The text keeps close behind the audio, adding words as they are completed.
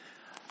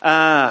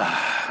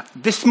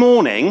This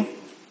morning,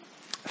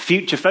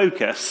 Future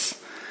Focus,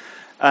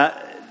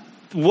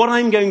 what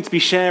I'm going to be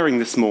sharing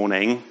this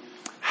morning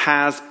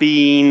has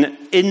been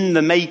in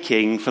the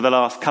making for the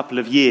last couple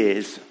of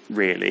years,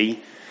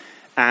 really,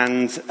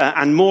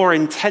 and more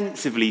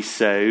intensively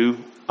so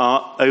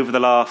over the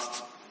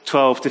last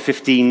 12 to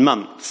 15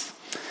 months.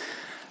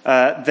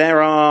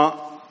 There are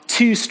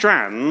two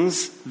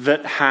strands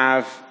that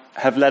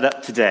have led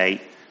up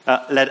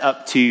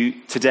to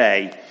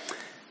today.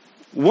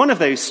 One of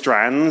those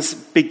strands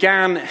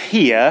began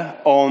here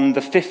on the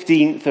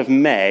 15th of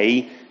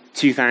May,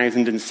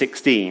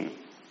 2016.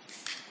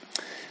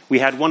 We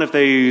had one of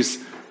those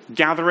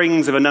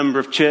gatherings of a number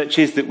of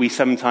churches that we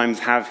sometimes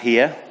have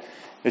here,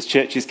 as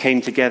churches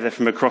came together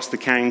from across the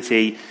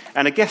county,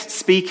 and a guest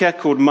speaker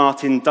called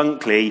Martin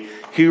Dunkley,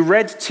 who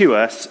read to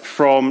us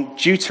from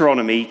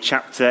Deuteronomy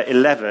chapter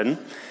 11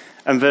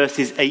 and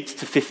verses 8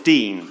 to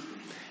 15.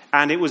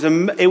 And it was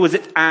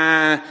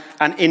an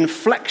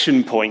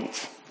inflection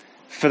point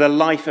for the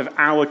life of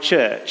our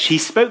church. He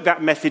spoke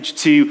that message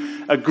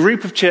to a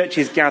group of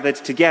churches gathered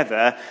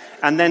together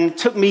and then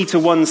took me to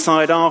one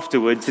side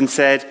afterwards and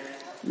said,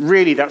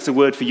 really, that's a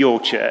word for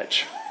your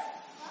church.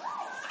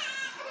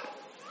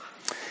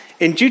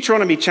 In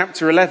Deuteronomy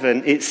chapter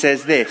 11, it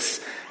says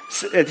this.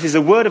 It is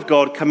a word of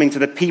God coming to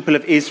the people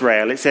of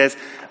Israel. It says,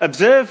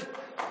 observe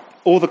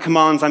all the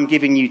commands I'm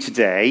giving you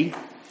today,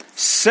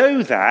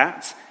 so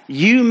that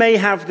you may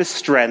have the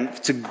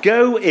strength to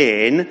go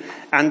in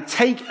and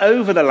take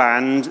over the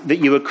land that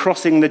you are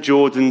crossing the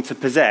Jordan to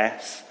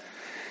possess,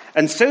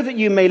 and so that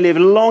you may live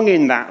long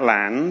in that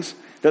land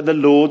that the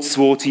Lord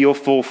swore to your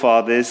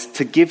forefathers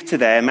to give to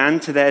them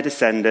and to their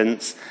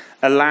descendants,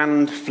 a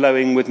land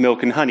flowing with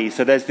milk and honey.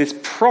 So there's this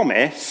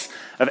promise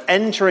of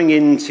entering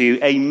into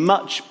a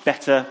much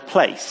better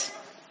place.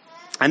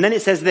 And then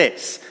it says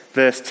this,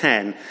 verse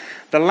 10,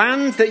 the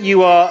land that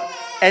you are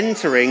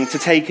entering to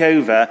take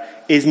over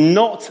is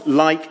not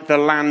like the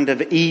land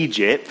of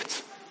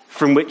Egypt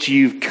from which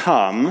you've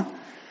come,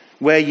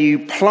 where you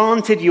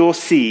planted your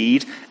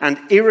seed and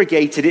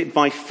irrigated it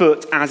by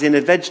foot as in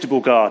a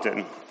vegetable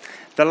garden.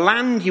 The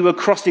land you are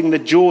crossing the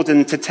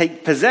Jordan to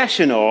take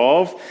possession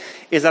of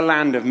is a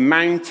land of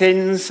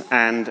mountains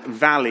and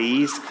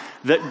valleys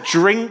that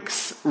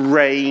drinks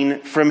rain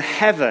from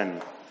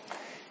heaven.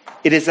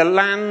 It is a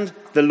land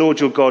the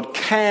Lord your God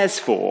cares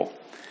for.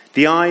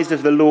 The eyes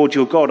of the Lord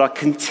your God are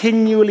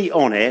continually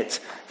on it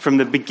from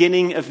the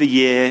beginning of the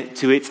year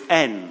to its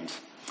end.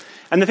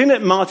 And the thing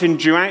that Martin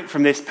drew out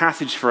from this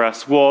passage for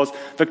us was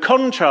the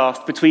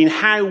contrast between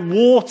how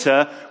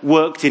water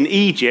worked in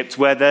Egypt,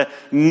 where the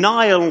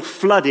Nile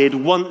flooded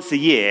once a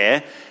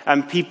year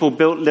and people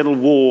built little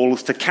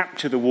walls to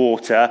capture the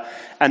water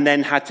and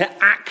then had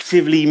to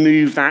actively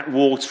move that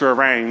water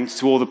around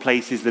to all the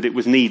places that it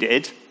was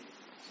needed,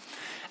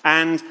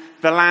 and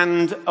the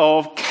land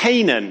of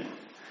Canaan,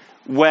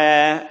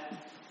 where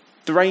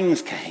the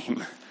rains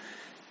came.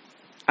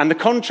 And the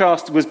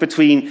contrast was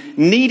between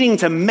needing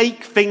to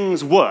make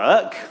things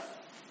work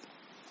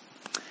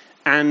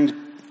and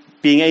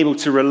being able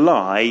to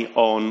rely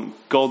on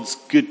God's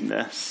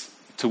goodness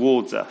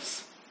towards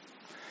us.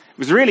 It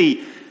was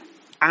really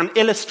an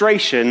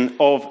illustration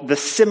of the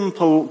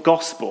simple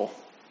gospel,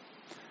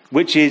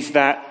 which is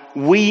that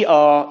we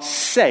are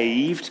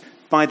saved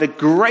by the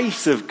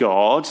grace of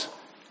God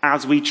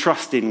as we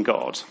trust in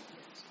God.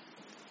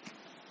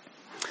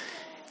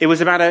 It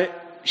was about a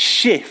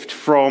shift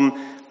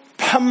from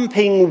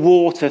pumping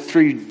water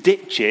through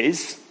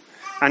ditches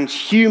and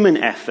human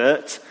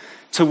effort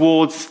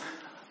towards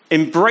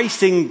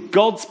embracing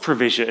God's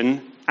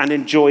provision and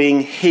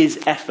enjoying his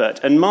effort.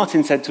 And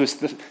Martin said to us,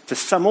 to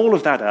sum all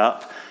of that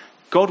up,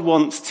 God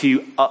wants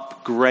to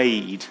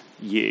upgrade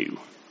you.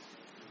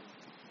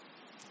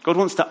 God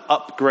wants to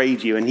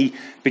upgrade you. And he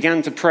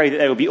began to pray that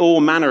there will be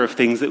all manner of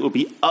things that will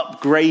be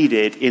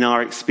upgraded in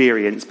our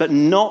experience, but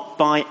not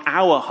by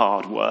our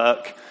hard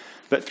work,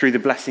 but through the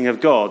blessing of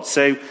God.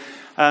 So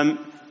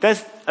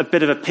there's a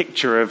bit of a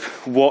picture of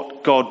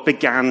what God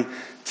began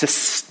to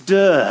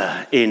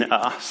stir in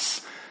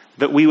us,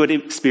 that we would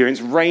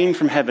experience rain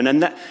from heaven.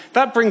 And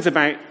that brings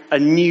about a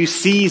new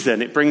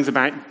season. It brings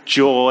about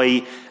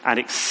joy and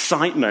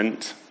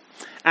excitement.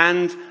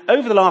 And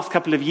over the last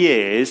couple of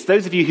years,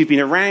 those of you who've been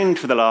around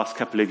for the last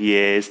couple of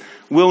years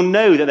will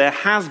know that there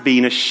has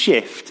been a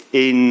shift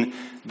in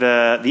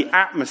the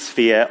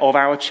atmosphere of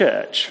our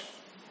church.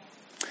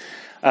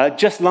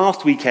 Just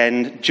last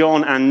weekend,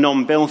 John and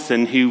Nom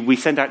Bilson, who we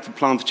sent out to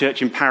plant a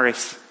church in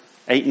Paris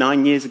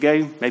 8-9 years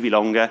ago, maybe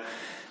longer,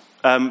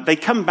 they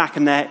come back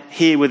and they're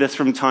here with us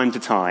from time to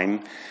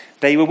time.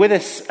 They were with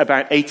us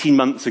about 18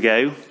 months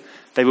ago.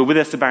 They were with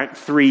us about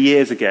 3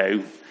 years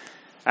ago.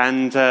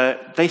 And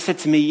they said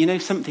to me,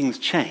 something's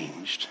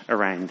changed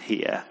around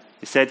here.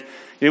 They said,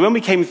 when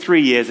we came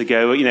 3 years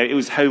ago, it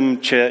was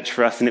home church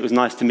for us and it was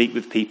nice to meet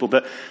with people.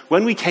 But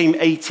when we came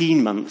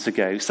 18 months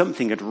ago,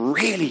 something had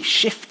really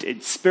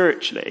shifted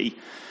spiritually.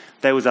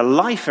 There was a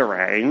life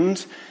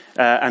around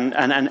and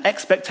an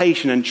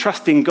expectation and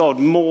trust in God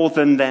more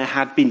than there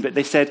had been. But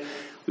they said,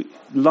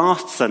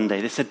 last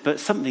Sunday they said,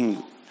 but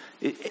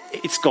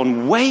it's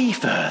gone way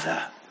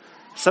further.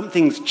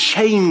 Something's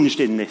changed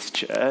in this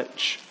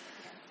church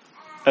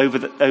over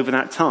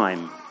that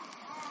time.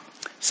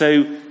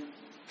 So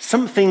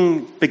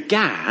something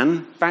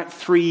began about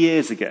 3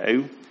 years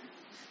ago,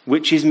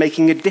 which is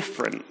making a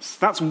difference.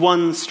 That's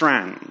one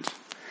strand.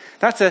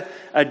 That's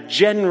a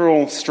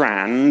general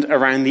strand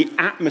around the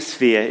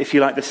atmosphere, if you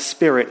like, the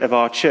spirit of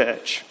our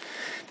church.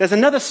 There's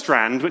another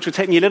strand, which will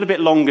take me a little bit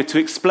longer to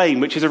explain,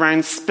 which is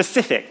around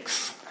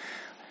specifics.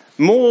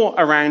 More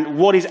around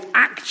what is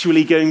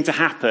actually going to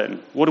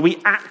happen. What are we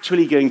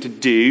actually going to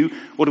do?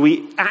 What are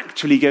we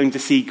actually going to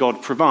see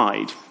God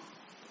provide?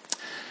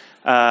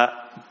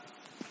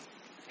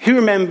 Who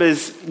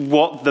remembers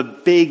what the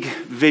big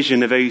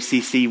vision of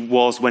OCC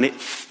was when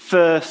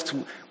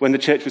the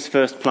church was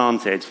first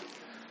planted?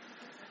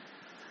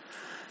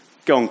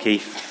 Go on,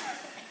 Keith.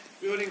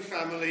 Building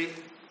family,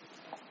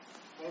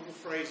 modern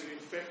phrase of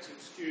infected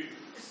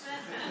students,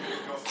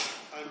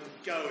 and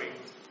going.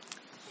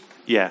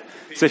 Yeah.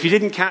 So if you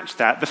didn't catch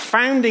that, the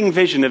founding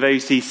vision of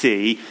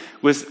OCC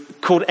was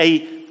called a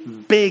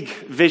big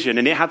vision,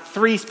 and it had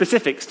 3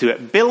 specifics to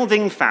it.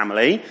 Building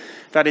family.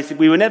 That is,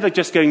 we were never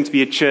just going to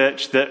be a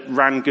church that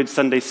ran good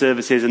Sunday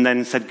services and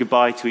then said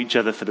goodbye to each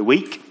other for the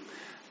week,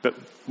 but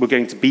we're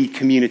going to be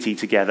community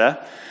together.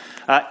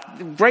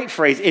 Great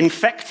phrase,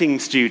 infecting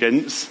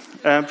students.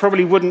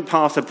 Probably wouldn't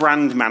pass a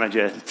brand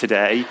manager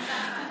today.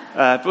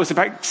 But it was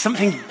about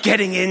something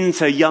getting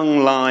into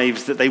young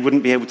lives that they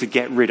wouldn't be able to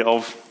get rid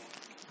of.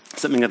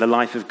 Something of the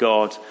life of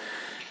God.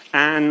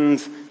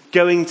 And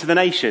going to the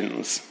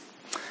nations.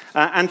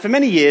 And for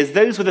many years,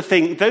 those were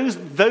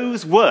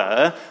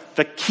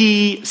the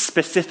key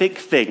specific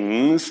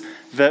things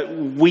that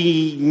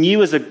we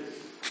knew as a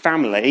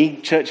family,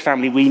 church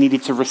family, we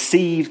needed to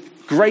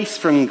receive grace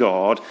from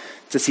God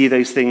to see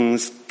those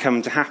things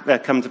come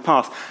to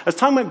pass. As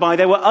time went by,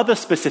 there were other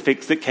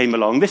specifics that came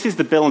along. This is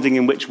the building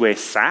in which we're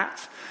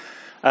sat.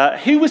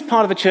 Who was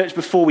part of the church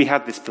before we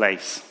had this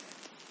place?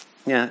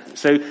 Yeah.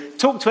 So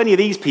talk to any of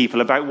these people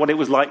about what it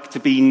was like to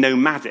be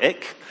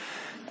nomadic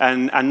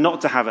and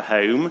not to have a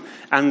home,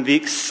 and the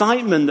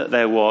excitement that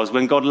there was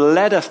when God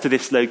led us to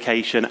this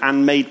location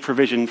and made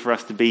provision for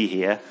us to be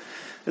here.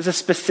 There's a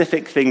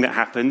specific thing that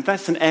happened.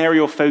 That's an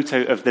aerial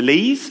photo of the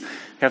Lees. We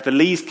have the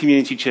Lees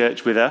Community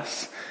Church with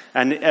us.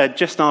 And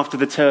just after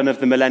the turn of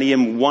the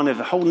millennium, one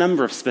of a whole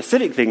number of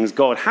specific things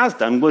God has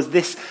done was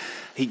this.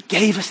 He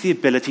gave us the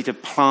ability to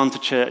plant a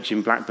church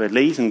in Blackbird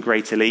Lees and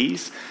Greater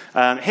Lees.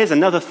 Here's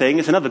another thing.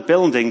 It's another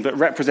building, but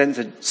represents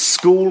a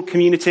school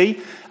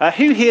community.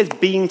 Who here has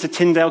been to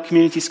Tyndale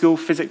Community School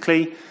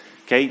physically?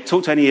 Okay,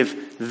 talk to any of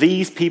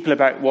these people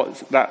about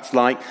what that's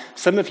like.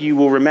 Some of you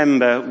will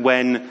remember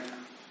when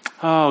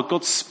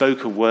God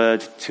spoke a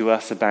word to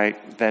us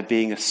about there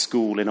being a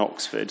school in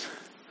Oxford.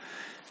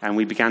 And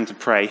we began to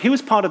pray. Who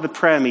was part of the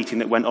prayer meeting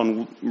that went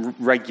on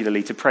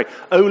regularly to pray?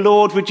 Oh,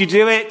 Lord, would you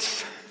do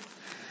it?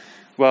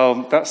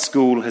 Well, that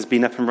school has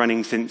been up and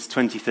running since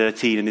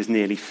 2013 and is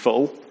nearly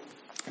full.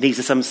 These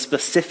are some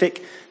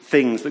specific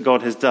things that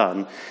God has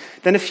done.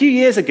 Then a few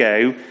years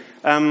ago,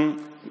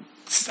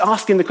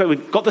 asking the question, we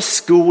got the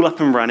school up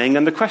and running,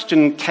 and the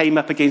question came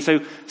up again,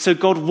 so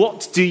God,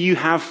 what do you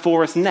have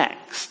for us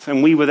next?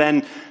 And we were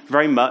then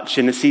very much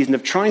in a season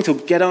of trying to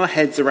get our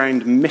heads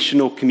around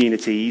missional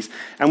communities,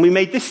 and we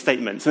made this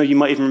statement. Some of you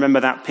might even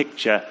remember that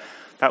picture.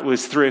 That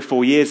was 3 or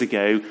 4 years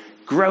ago.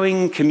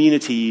 Growing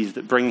communities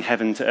that bring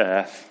heaven to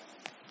earth.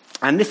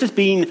 And this has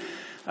been,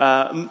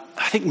 I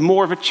think,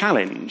 more of a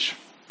challenge.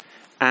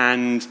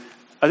 And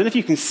I don't know if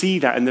you can see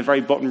that in the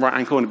very bottom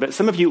right-hand corner, but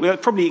some of you,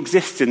 it probably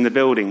exists in the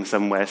building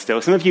somewhere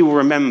still. Some of you will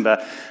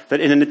remember that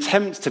in an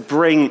attempt to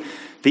bring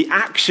the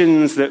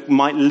actions that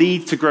might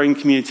lead to growing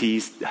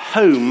communities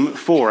home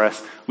for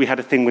us, we had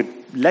a thing with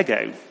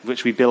Lego,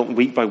 which we built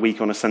week by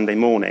week on a Sunday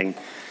morning.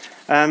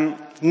 Now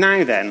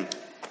then,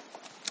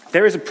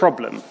 there is a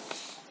problem.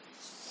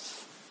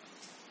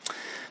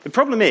 The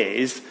problem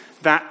is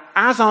that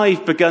as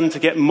I've begun to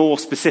get more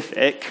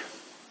specific,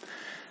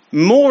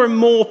 more and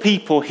more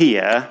people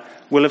here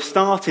will have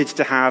started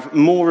to have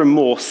more and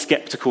more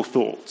skeptical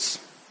thoughts.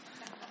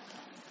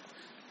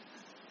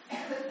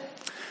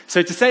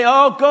 So to say,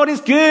 oh, God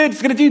is good,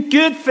 he's going to do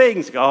good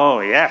things. Oh,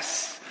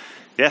 yes,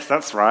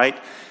 that's right.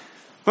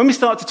 When we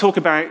start to talk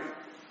about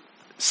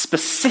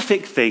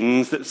specific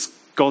things that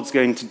God's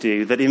going to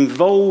do that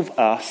involve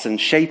us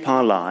and shape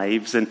our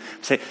lives, and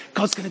say,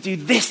 God's going to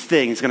do this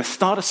thing, he's going to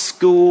start a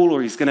school,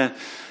 or he's going to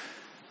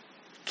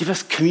give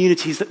us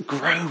communities that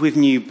grow with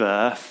new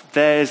birth,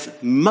 there's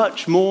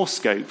much more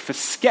scope for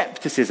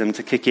skepticism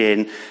to kick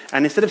in.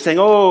 And instead of saying,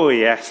 oh,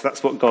 yes,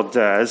 that's what God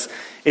does,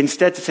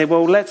 instead to say,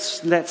 well,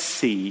 let's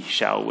see,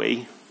 shall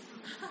we?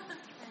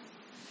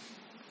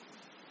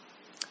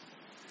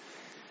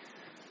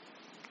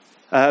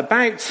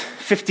 About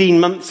 15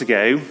 months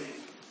ago,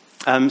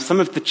 some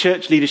of the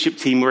church leadership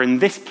team were in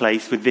this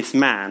place with this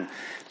man.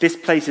 This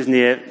place is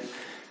near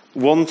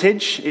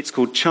Wantage. It's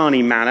called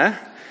Charney Manor.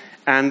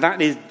 And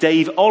that is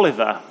Dave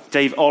Oliver.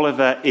 Dave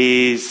Oliver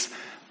is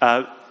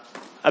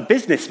a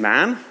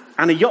businessman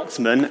and a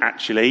yachtsman,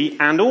 actually,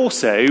 and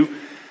also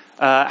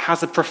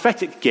has a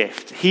prophetic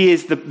gift. He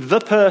is the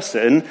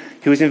person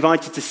who is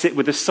invited to sit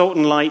with the Salt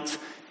and Light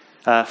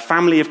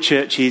family of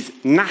churches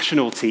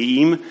national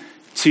team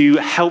to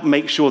help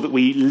make sure that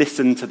we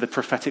listen to the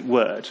prophetic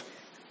word.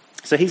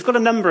 So he's got a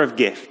number of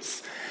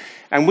gifts.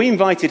 And we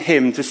invited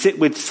him to sit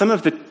with some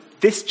of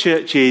this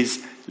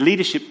church's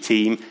leadership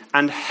team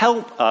and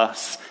help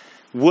us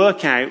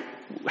work out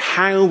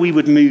how we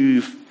would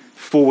move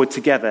forward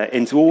together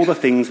into all the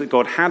things that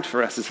God had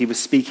for us as he was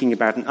speaking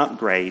about an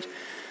upgrade.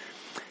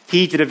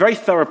 He did a very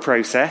thorough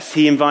process.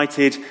 He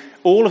invited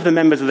all of the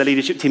members of the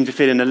leadership team to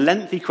fill in a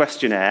lengthy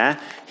questionnaire.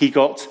 He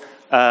got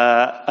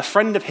a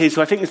friend of his,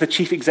 who I think is the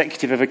chief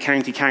executive of a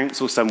county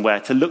council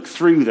somewhere, to look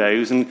through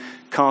those and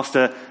cast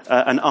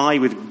an eye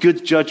with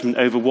good judgment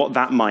over what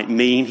that might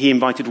mean. He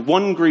invited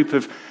one group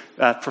of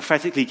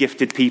prophetically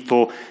gifted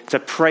people to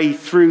pray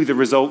through the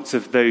results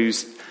of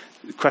those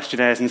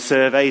questionnaires and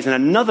surveys, and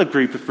another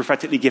group of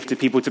prophetically gifted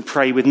people to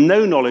pray with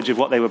no knowledge of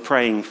what they were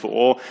praying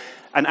for.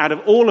 And out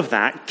of all of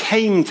that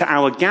came to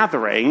our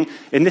gathering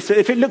in this.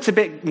 If it looks a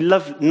bit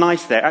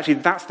nice there, actually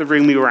that's the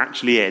room we were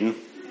actually in,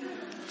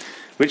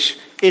 which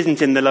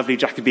isn't in the lovely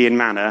Jacobean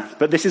manner,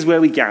 but this is where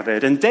we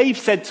gathered. And Dave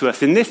said to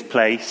us, in this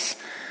place,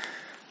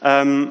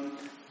 I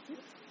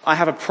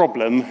have a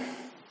problem.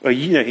 Or,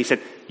 he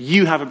said,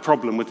 you have a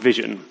problem with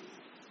vision.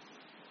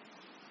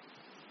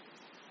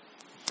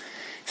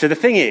 So the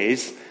thing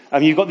is,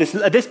 you've got this,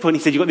 at this point,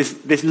 he said, you've got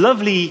this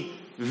lovely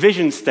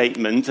vision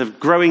statement of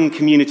growing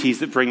communities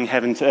that bring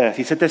heaven to earth.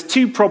 He said there's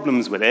two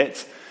problems with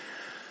it.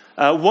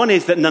 One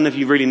is that none of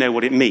you really know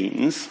what it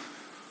means.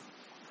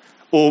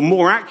 Or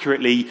more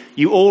accurately,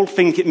 you all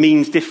think it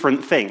means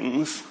different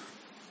things.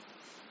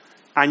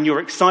 And you're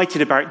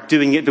excited about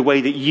doing it the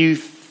way that you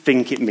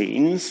think it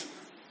means.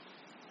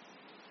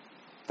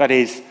 That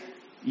is,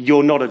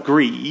 you're not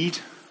agreed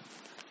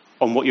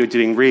on what you're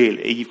doing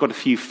really. You've got a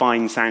few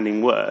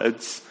fine-sounding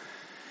words.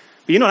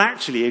 But you're not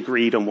actually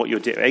agreed on what you're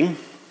doing.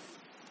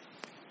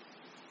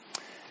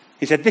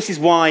 He said, this is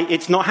why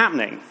it's not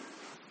happening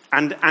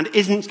and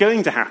isn't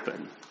going to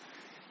happen.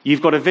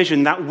 You've got a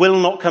vision that will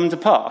not come to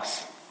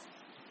pass.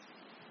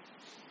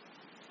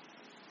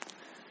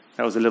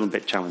 That was a little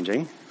bit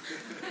challenging.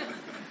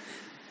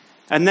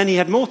 And then he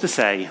had more to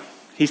say.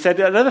 He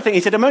said, another thing, he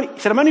said,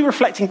 I'm only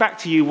reflecting back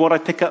to you what I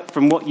pick up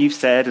from what you've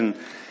said. And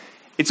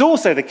it's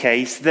also the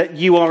case that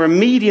you are a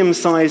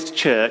medium-sized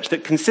church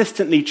that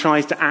consistently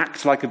tries to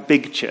act like a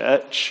big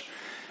church.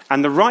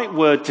 And the right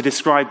word to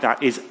describe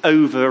that is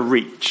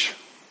overreach.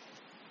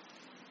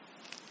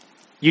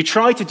 You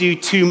try to do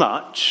too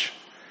much,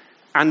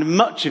 and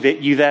much of it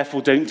you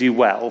therefore don't do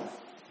well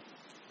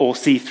or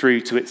see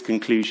through to its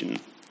conclusion.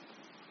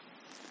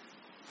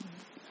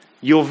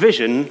 Your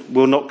vision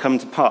will not come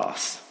to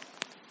pass.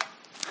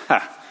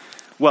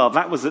 Well,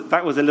 that was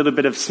a little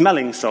bit of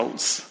smelling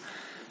salts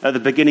at the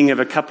beginning of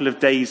a couple of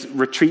days'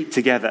 retreat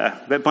together.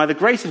 But by the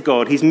grace of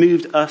God, he's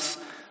moved us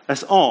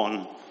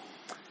on.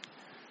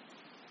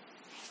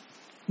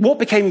 What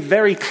became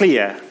very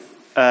clear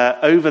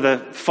over the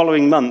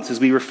following months as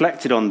we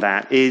reflected on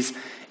that is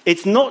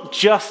it's not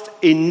just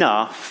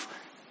enough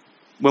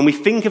when we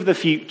think of the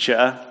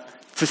future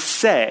to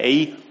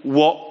say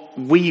what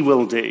we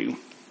will do.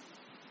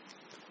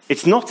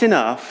 It's not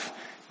enough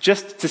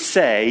just to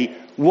say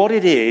what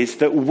it is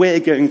that we're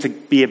going to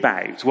be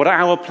about, what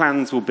our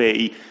plans will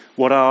be,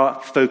 what our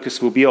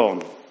focus will be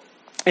on.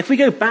 If we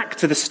go back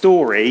to the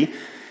story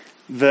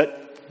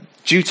that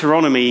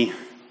Deuteronomy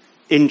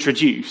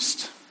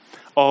introduced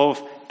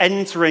of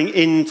entering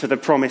into the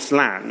promised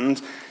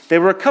land,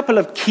 there were a couple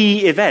of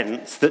key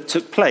events that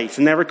took place,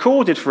 and they're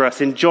recorded for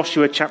us in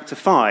Joshua chapter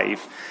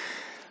 5.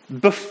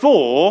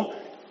 Before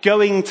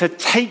going to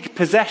take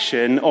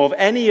possession of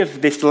any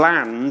of this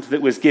land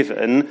that was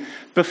given,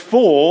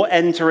 before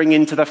entering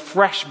into the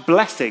fresh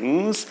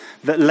blessings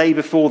that lay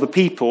before the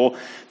people,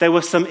 there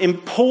were some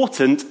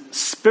important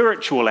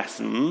spiritual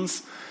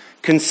lessons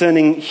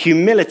concerning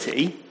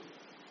humility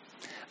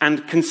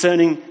and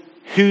concerning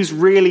who's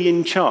really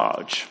in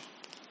charge.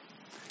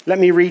 Let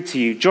me read to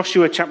you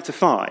Joshua chapter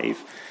 5. It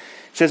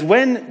says,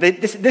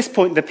 at this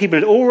point, the people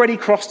had already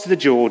crossed to the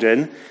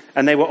Jordan,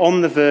 and they were on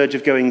the verge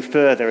of going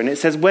further. And it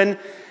says, when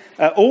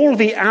all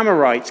the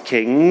Amorite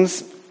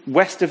kings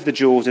west of the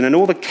Jordan and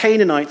all the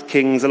Canaanite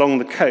kings along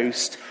the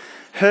coast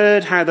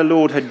heard how the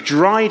Lord had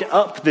dried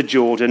up the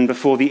Jordan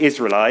before the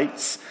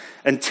Israelites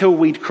until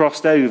we'd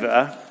crossed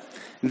over,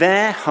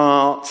 their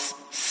hearts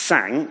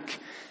sank,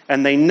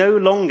 and they no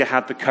longer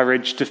had the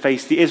courage to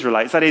face the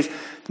Israelites. That is,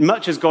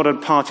 much as God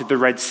had parted the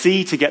Red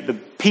Sea to get the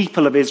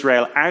people of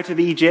Israel out of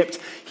Egypt,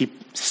 he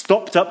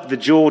stopped up the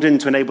Jordan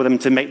to enable them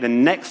to make the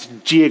next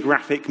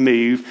geographic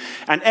move.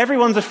 And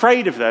everyone's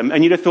afraid of them,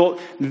 and you'd have thought,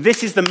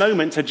 this is the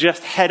moment to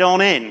just head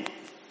on in.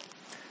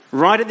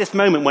 Right at this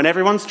moment when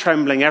everyone's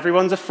trembling,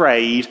 everyone's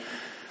afraid,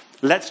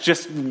 let's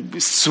just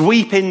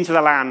sweep into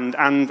the land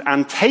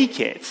and take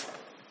it.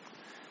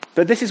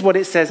 But this is what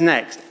it says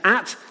next.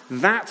 At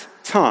that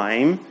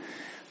time,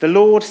 the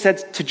Lord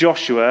said to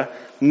Joshua,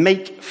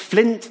 make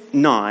flint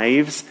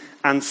knives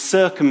and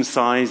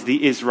circumcise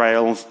the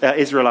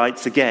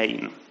Israelites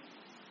again.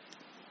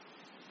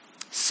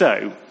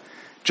 So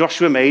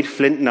Joshua made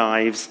flint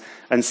knives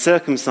and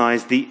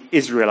circumcised the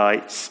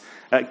Israelites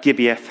at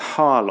Gibeath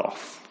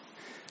Harloth.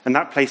 And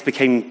that place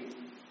became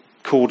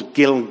called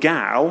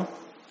Gilgal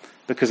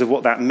because of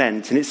what that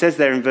meant. And it says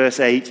there in verse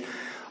 8,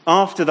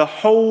 after the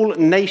whole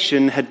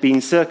nation had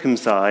been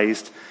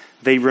circumcised,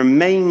 they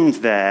remained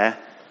there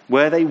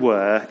where they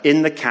were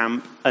in the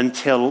camp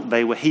until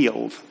they were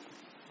healed.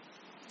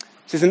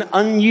 This is an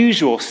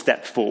unusual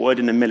step forward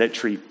in a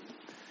military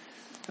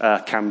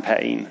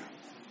campaign.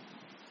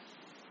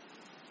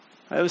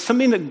 It was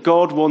something that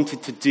God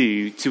wanted to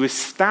do to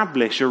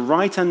establish a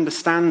right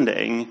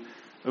understanding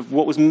of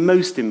what was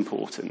most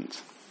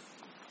important.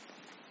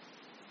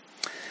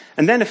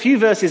 And then a few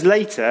verses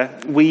later,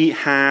 we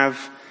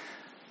have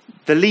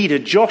the leader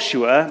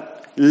Joshua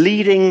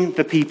leading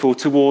the people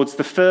towards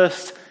the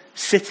first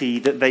city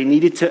that they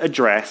needed to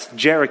address,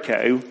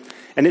 Jericho.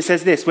 And it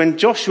says this, when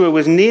Joshua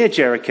was near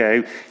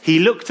Jericho, he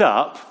looked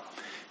up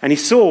and he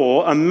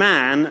saw a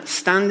man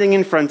standing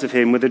in front of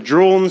him with a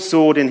drawn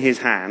sword in his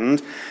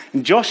hand.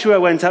 And Joshua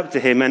went up to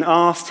him and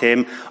asked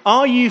him,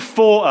 are you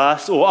for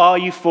us or are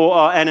you for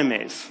our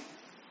enemies?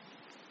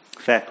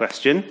 Fair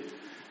question.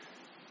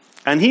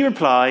 And he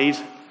replied,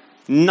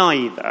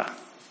 neither.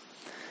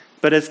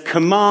 But as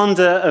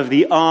commander of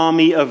the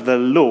army of the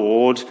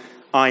Lord,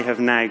 I have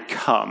now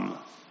come.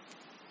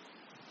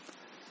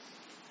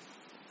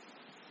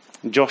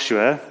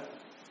 Joshua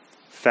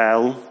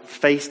fell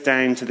face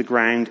down to the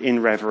ground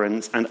in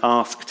reverence and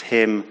asked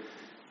him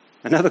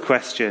another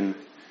question.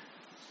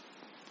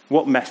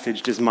 What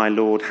message does my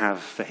Lord have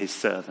for his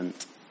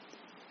servant?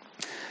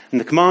 And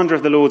the commander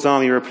of the Lord's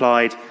army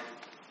replied,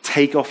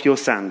 take off your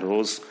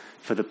sandals,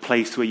 for the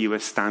place where you are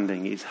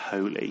standing is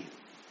holy.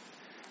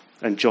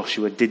 And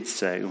Joshua did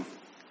so.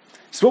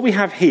 So what we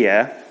have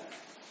here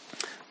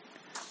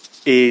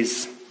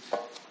is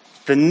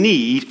the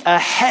need,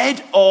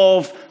 ahead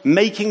of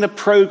making the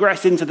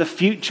progress into the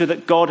future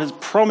that God has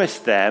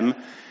promised them,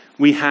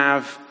 we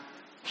have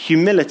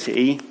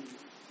humility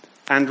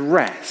and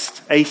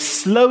rest, a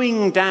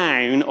slowing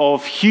down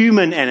of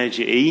human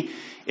energy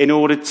in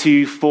order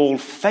to fall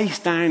face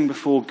down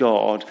before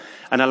God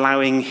and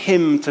allowing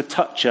him to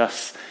touch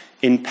us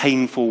in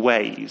painful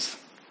ways.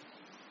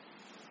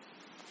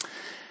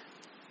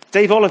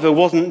 Dave Oliver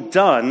wasn't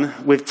done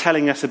with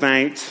telling us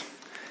about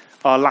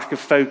our lack of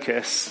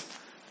focus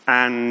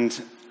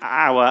and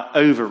our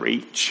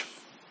overreach.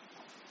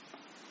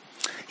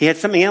 He had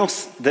something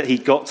else that he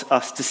got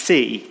us to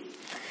see.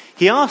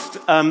 He asked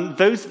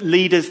those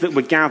leaders that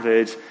were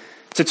gathered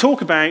to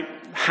talk about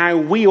how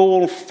we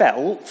all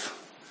felt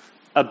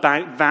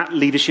about that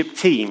leadership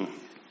team.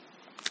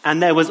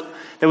 And there was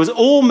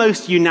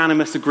almost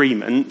unanimous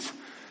agreement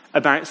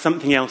about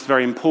something else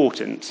very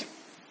important.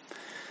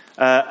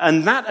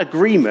 And that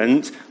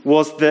agreement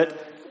was that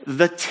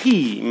the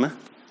team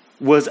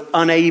was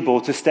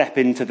unable to step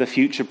into the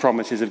future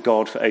promises of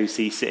God for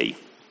OCC.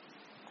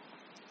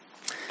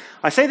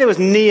 I say there was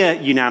near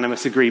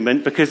unanimous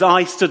agreement because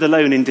I stood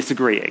alone in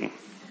disagreeing.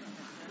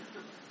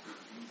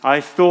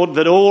 I thought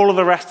that all of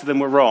the rest of them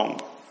were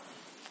wrong.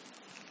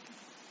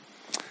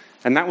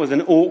 And that was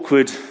an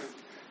awkward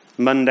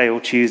Monday or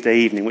Tuesday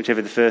evening,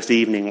 whichever the first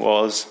evening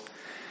was.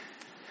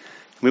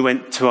 We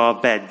went to our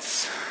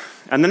beds.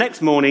 And the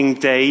next morning,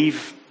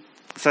 Dave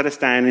sat us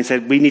down and he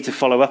said, we need to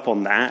follow up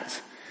on that.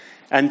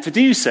 And to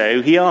do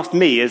so, he asked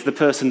me, as the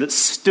person that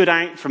stood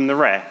out from the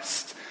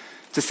rest,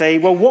 to say,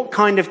 well, what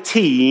kind of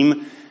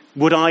team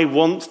would I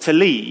want to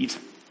lead?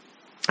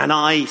 And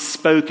I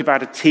spoke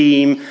about a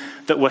team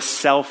that was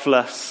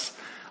selfless.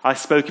 I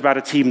spoke about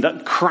a team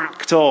that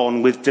cracked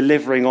on with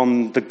delivering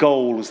on the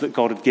goals that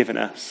God had given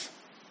us.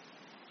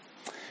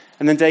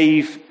 And then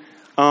Dave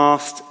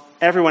asked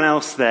everyone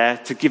else there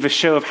to give a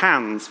show of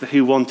hands for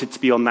who wanted to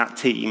be on that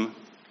team.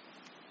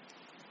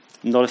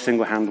 Not a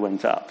single hand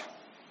went up.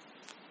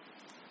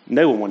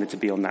 No one wanted to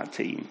be on that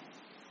team.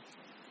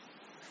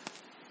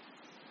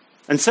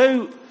 And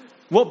so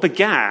what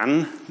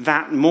began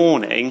that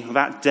morning,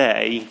 that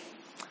day,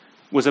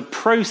 was a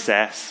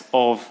process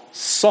of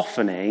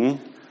softening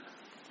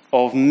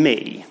of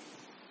me.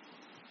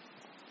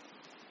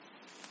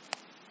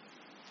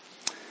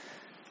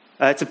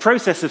 It's a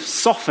process of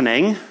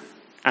softening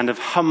and of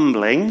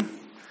humbling,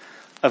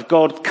 of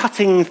God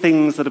cutting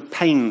things that are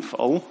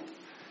painful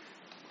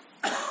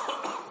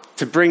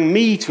to bring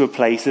me to a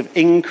place of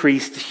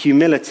increased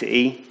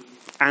humility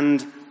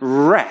and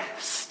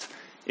rest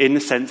in the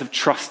sense of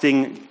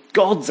trusting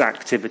God's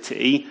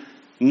activity,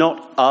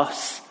 not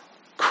us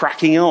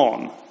cracking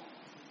on.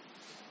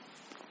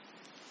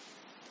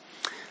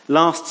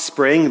 Last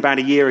spring, about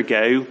a year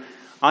ago,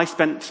 I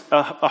spent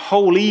a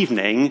whole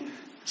evening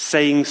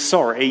saying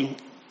sorry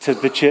to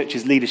the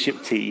church's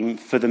leadership team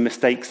for the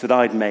mistakes that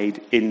I'd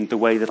made in the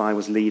way that I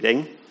was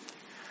leading.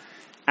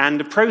 And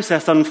the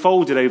process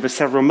unfolded over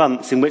several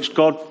months in which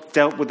God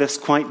dealt with us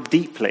quite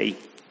deeply.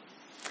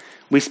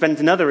 We spent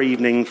another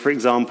evening, for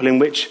example, in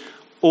which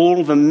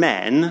all the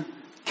men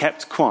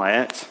kept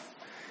quiet,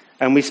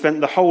 and we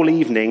spent the whole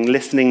evening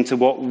listening to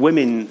what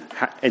women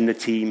in the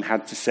team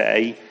had to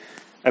say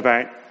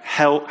about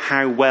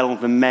how well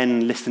the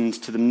men listened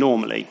to them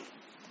normally.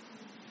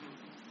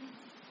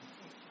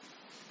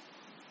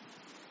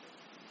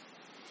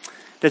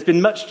 There's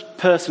been much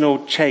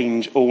personal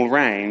change all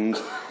round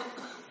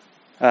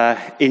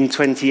in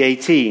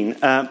 2018.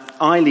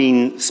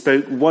 Eileen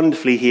spoke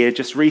wonderfully here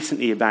just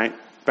recently about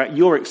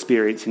your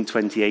experience in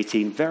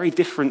 2018. Very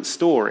different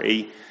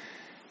story,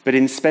 but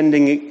in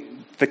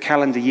spending the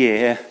calendar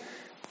year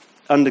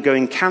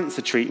undergoing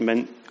cancer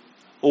treatment,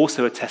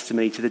 also a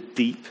testimony to the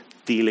deep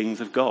dealings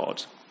of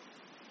God.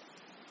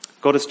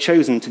 God has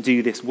chosen to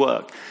do this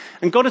work.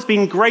 And God has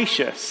been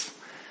gracious.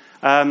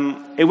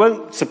 It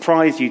won't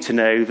surprise you to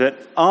know that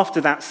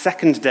after that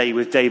second day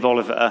with Dave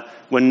Oliver,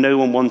 when no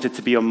one wanted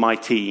to be on my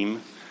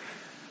team,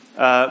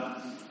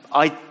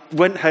 I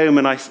went home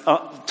and I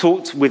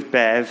talked with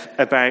Bev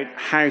about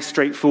how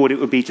straightforward it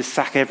would be to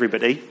sack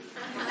everybody.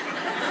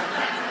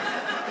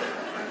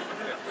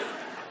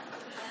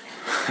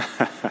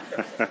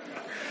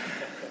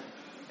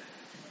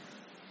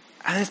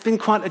 And it's been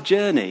quite a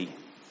journey.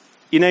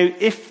 You know,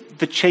 if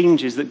the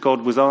changes that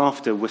God was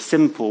after were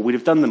simple, we'd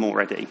have done them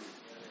already.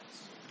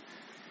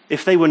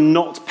 If they were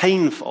not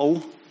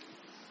painful,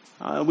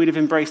 we'd have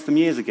embraced them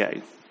years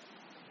ago.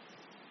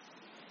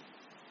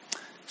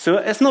 So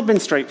it's not been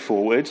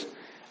straightforward.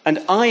 And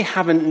I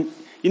haven't,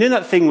 you know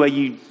that thing where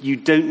you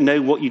don't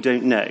know what you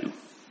don't know?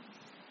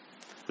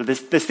 There's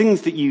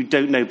things that you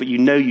don't know, but you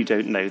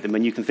don't know them,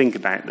 and you can think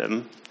about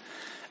them.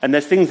 And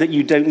there's things that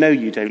you don't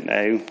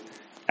know,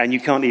 and you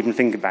can't even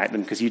think about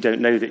them because you don't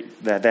know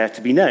that they're there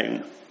to be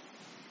known.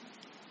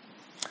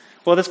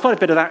 Well, there's quite a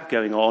bit of that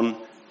going on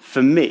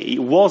for me.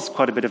 It was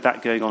quite a bit of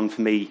that going on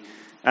for me,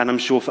 and I'm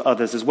sure for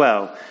others as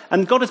well.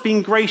 And God has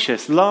been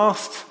gracious.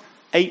 Last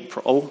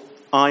April,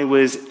 I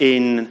was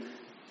in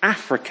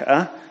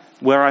Africa,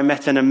 where I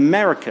met an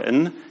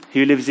American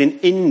who lives in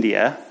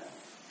India,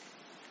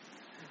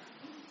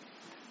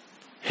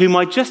 whom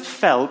I just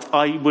felt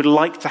I would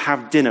like to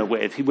have dinner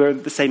with. We were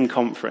at the same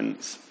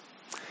conference.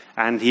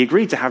 And he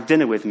agreed to have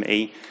dinner with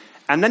me.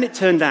 And then it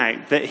turned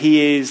out that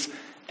he is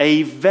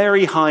a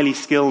very highly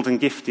skilled and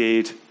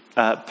gifted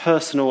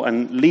personal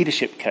and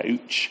leadership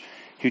coach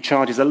who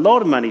charges a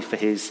lot of money for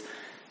his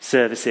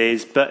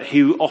services, but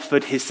who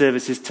offered his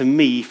services to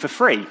me for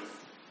free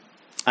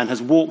and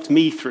has walked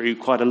me through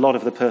quite a lot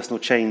of the personal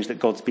change that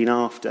God's been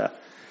after.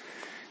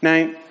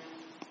 Now,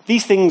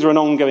 these things are an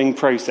ongoing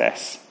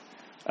process.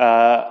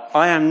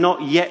 I am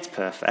not yet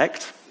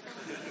perfect.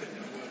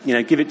 You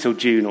know, give it till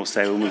June or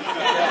so.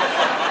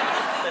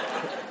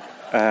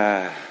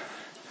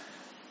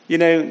 You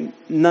know,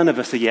 none of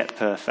us are yet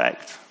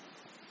perfect.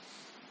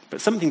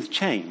 But something's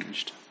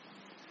changed.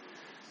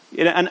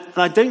 You know, and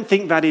I don't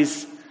think that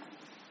is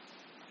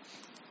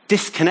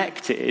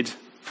disconnected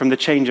from the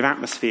change of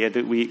atmosphere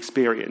that we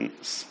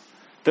experience.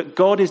 That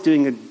God is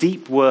doing a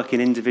deep work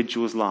in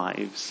individuals'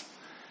 lives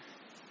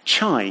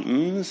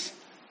chimes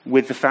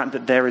with the fact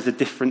that there is a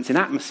difference in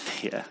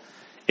atmosphere.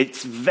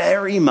 It's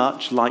very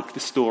much like the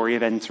story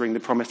of entering the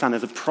promised land.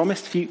 There's a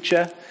promised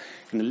future,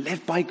 going to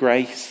live by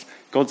grace.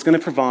 God's going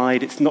to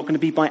provide. It's not going to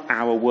be by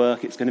our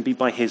work. It's going to be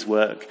by his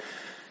work.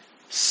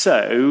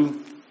 So,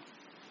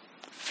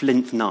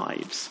 flint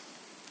knives.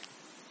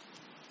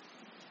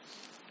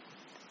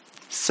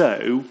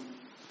 So,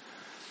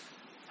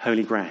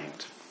 holy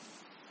ground.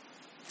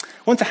 I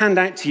want to hand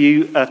out to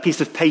you a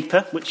piece of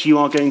paper which you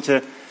are going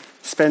to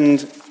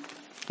spend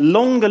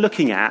longer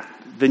looking at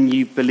than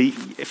you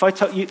believe. If I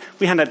tell you,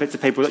 we hand out bits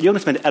of paper, you're going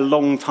to spend a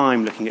long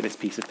time looking at this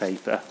piece of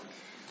paper.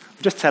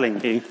 I'm just telling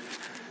you.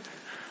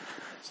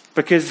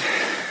 Because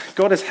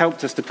God has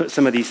helped us to put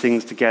some of these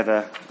things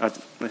together. I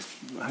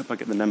hope I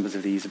get the numbers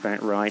of these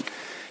about right.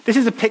 This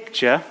is a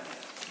picture,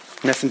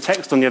 and there's some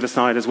text on the other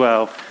side as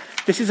well.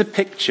 This is a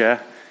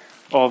picture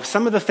of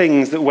some of the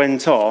things that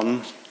went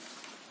on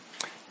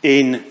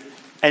in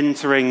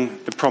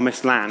entering the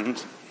promised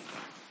land.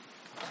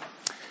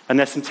 And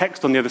there's some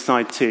text on the other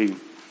side too.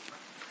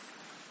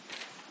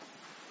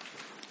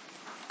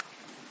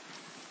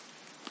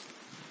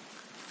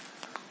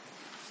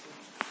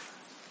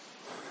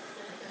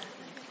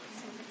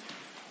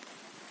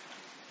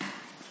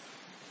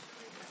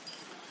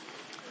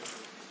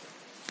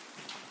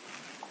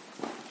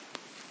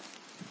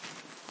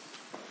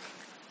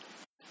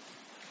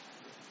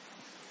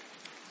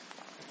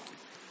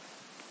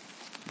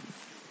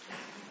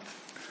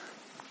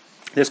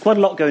 There's quite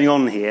a lot going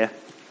on here.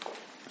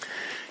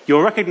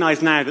 You'll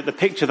recognise now that the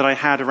picture that I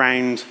had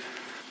around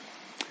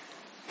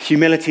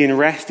humility and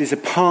rest is a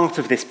part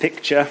of this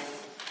picture.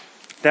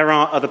 There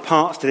are other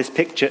parts to this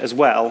picture as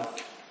well.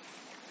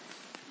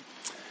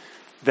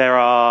 There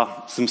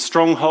are some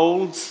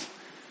strongholds.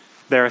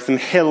 There are some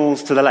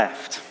hills to the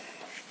left.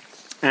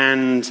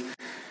 And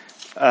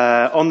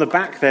on the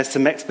back, there's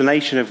some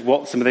explanation of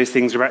what some of those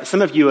things are about.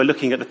 Some of you are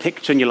looking at the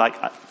picture and you're like,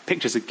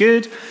 pictures are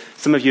good.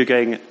 Some of you are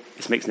going,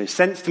 this makes no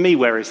sense to me.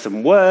 Where is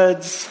some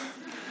words?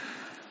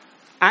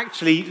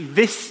 Actually,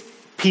 this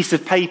piece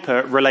of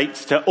paper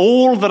relates to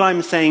all that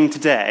I'm saying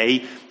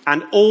today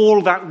and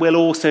all that will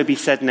also be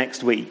said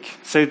next week.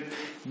 So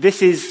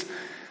this is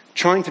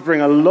trying to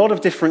bring a lot of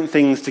different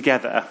things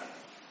together.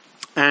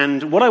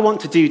 And what I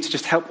want to do to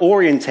just help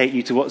orientate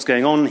you to what's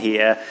going on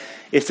here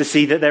is to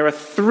see that there are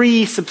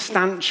three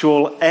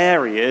substantial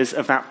areas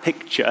of that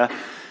picture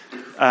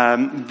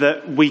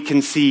that we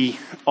can see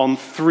on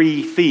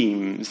three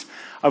themes.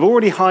 I've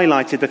already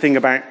highlighted the thing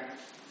about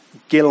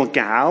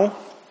Gilgal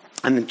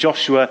and then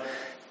Joshua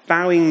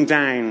bowing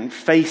down,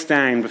 face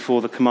down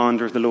before the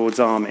commander of the Lord's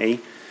army.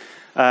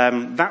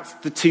 That's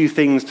the two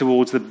things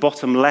towards the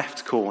bottom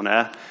left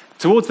corner.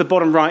 Towards the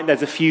bottom right,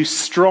 there's a few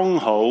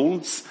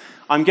strongholds.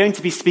 I'm going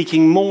to be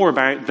speaking more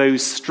about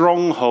those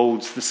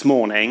strongholds this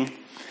morning.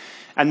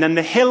 And then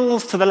the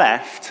hills to the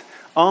left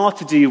are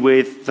to do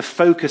with the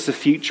focus of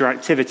future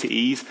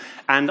activities.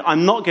 And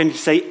I'm not going to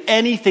say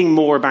anything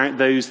more about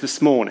those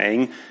this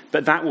morning,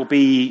 but that will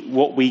be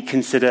what we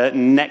consider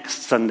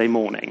next Sunday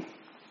morning.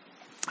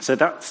 So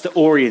that's to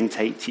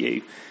orientate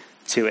you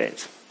to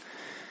it.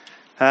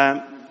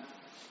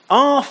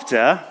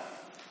 After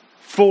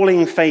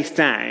falling face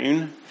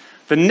down,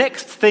 the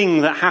next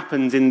thing that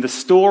happens in the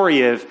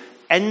story of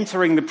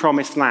entering the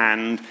promised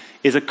land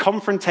is a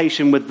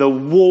confrontation with the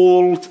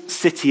walled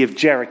city of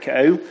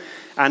Jericho,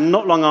 and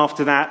not long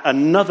after that,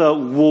 another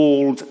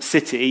walled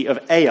city of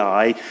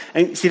Ai.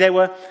 And see, there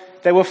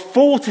were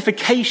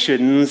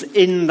fortifications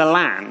in the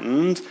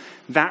land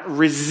that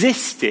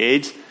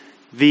resisted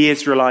the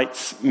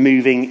Israelites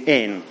moving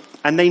in,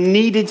 and they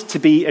needed to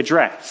be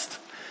addressed.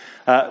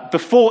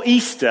 Before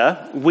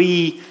Easter,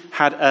 we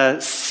had a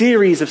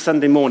series of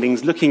Sunday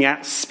mornings looking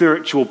at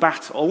spiritual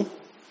battle,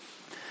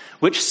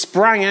 which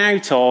sprang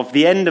out of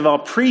the end of our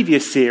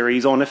previous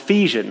series on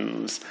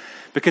Ephesians.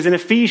 Because in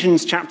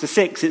Ephesians chapter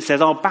 6, it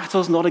says, our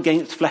battle's not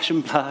against flesh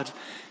and blood.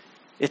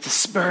 It's a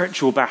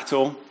spiritual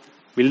battle.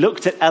 We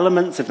looked at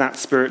elements of that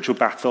spiritual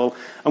battle.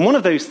 And one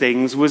of those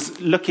things was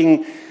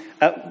looking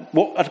at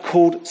what are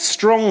called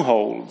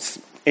strongholds.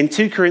 In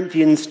 2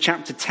 Corinthians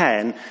chapter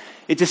 10,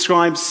 it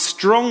describes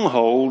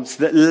strongholds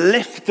that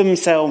lift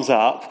themselves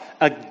up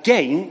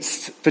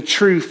against the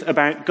truth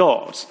about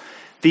God.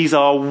 These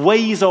are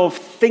ways of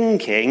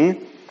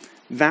thinking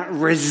that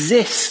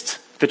resist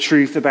the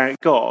truth about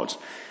God.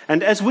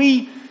 And as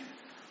we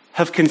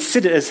have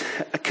considered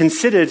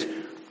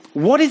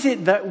what is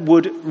it that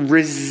would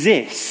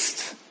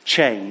resist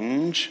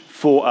change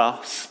for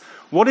us?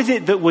 What is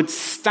it that would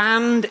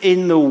stand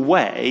in the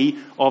way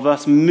of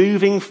us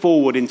moving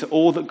forward into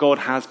all that God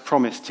has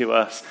promised to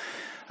us?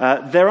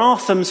 There are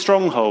some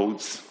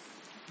strongholds.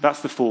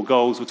 That's the 4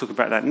 goals. We'll talk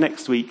about that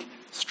next week.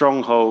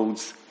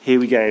 Strongholds. Here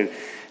we go.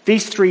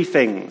 These 3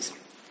 things.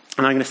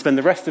 And I'm going to spend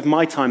the rest of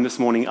my time this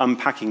morning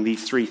unpacking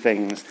these 3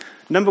 things.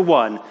 Number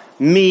 1,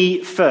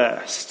 me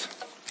first.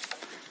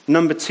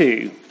 Number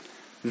 2,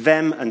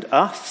 them and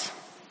us.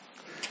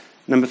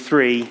 Number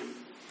 3,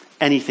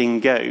 anything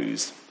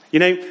goes. You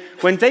know,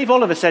 when Dave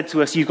Oliver said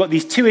to us, you've got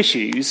these 2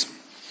 issues,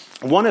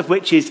 one of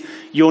which is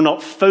you're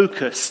not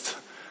focused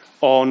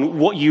on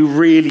what you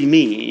really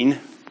mean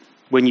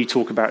when you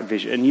talk about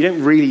vision. You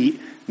don't really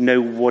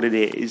know what it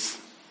is,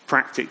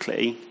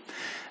 practically.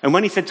 And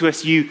when he said to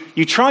us,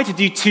 you try to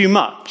do too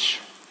much.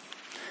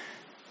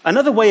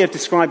 Another way of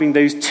describing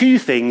those 2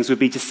 things would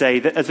be to say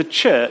that as a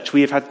church, we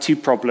have had 2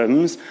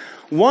 problems.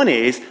 One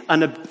is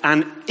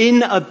an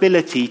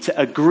inability to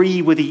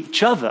agree with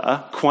each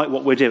other quite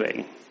what we're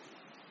doing.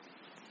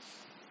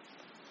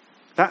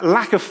 That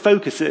lack of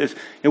focus of,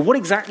 what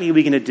exactly are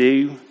we going to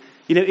do?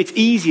 It's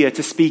easier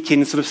to speak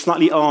in sort of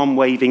slightly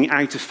arm-waving,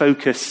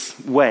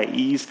 out-of-focus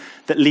ways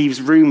that leaves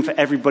room for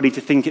everybody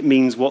to think it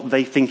means what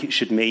they think it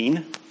should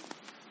mean.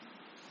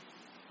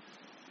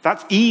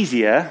 That's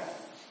easier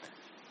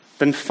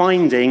than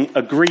finding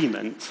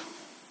agreement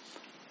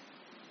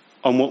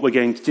on what we're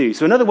going to do.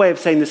 So another way of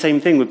saying the same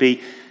thing would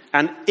be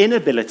an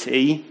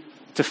inability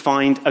to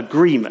find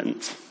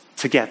agreement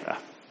together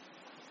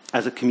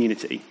as a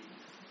community.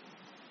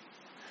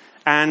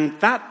 And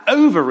that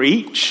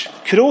overreach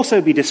could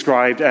also be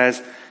described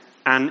as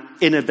an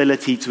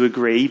inability to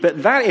agree,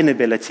 but that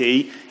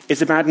inability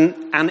is about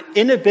an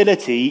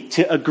inability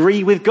to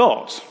agree with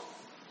God,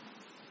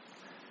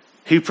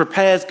 who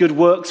prepares good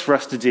works for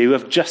us to do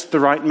of just the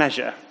right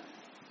measure.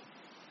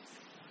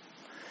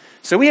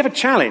 So we have a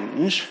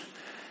challenge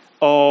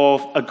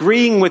of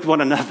agreeing with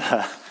one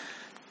another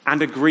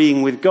and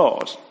agreeing with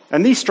God.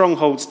 And these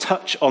strongholds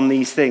touch on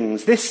these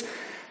things. This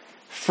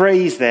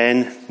phrase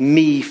then,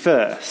 me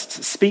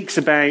first, speaks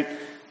about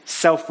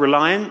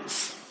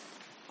self-reliance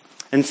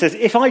and says,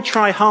 if I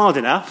try hard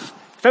enough,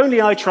 if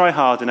only I try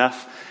hard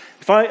enough,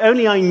 if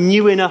only I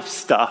knew enough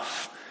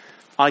stuff,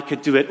 I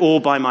could do it all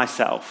by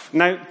myself.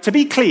 Now, to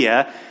be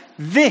clear,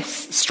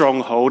 this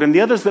stronghold and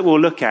the others that we'll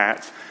look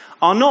at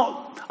I'm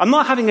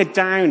not having a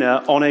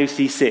downer on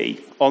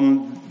OCC,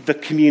 on the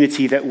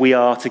community that we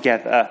are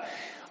together.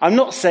 I'm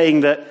not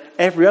saying that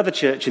every other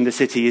church in the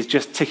city is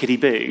just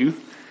tickety-boo,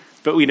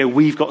 but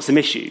we've got some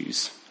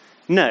issues.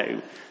 No.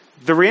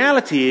 The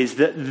reality is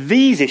that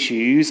these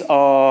issues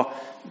are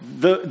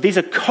these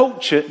are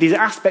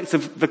aspects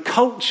of the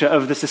culture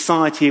of the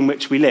society in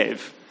which we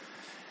live.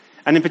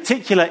 And in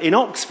particular, in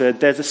Oxford,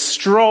 there's a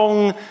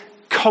strong,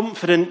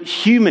 confident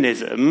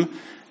humanism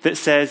that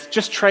says,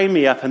 just train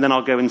me up and then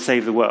I'll go and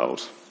save the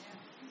world.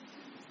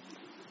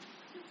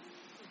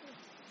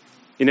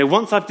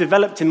 Once I've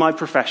developed in my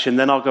profession,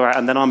 then I'll go out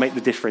and then I'll make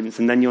the difference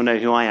and then you'll know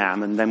who I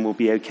am and then we'll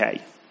be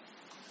okay.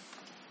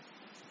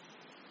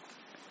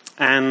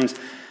 And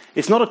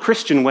it's not a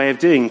Christian way of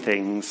doing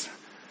things.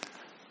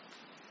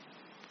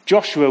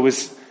 Joshua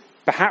was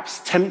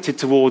perhaps tempted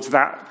towards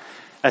that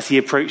as he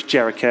approached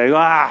Jericho.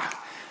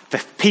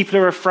 The people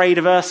are afraid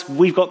of us.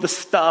 We've got the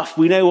stuff.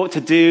 We know what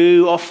to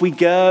do. Off we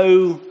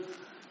go.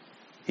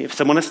 If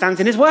someone stands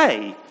in his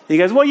way, he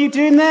goes, what are you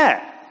doing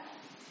there?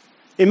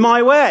 In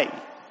my way.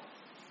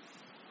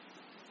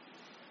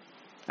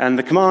 And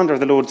the commander of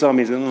the Lord's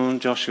army is,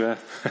 Joshua.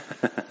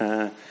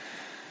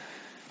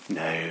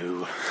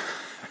 No.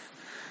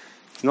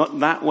 It's not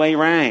that way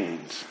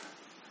round.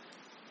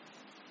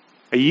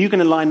 Are you going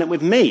to line up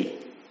with me?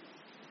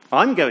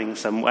 I'm going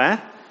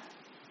somewhere.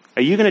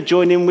 Are you going to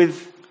join in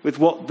with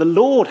what the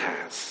Lord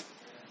has?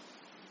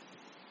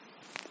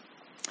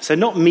 So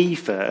not me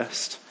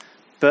first,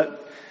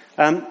 but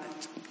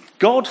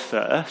God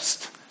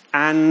first,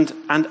 and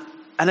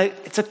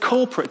it's a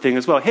corporate thing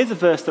as well. Here's a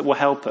verse that will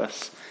help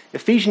us.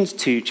 Ephesians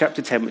 2,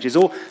 chapter 10, which is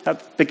all,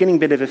 that beginning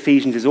bit of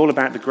Ephesians is all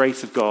about the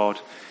grace of God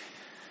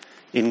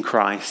in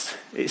Christ.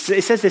 It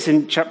says this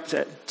in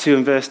chapter 2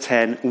 and verse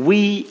 10,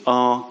 we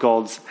are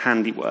God's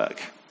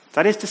handiwork.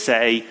 That is to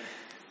say,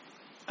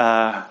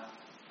 God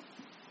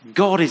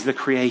is the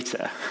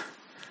creator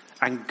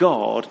and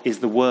God is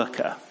the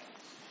worker.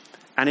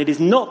 And it is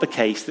not the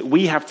case that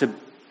we have to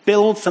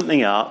build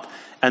something up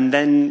and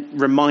then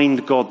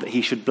remind God that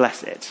he should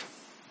bless it.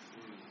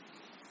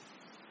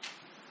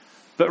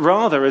 But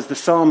rather, as the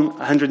Psalm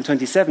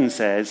 127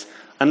 says,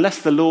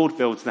 unless the Lord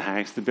builds the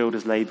house, the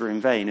builders labour in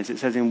vain. As it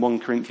says in 1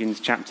 Corinthians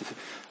chapter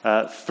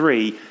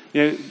 3,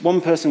 one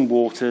person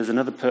waters,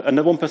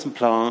 one person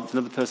plants,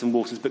 another person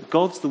waters, but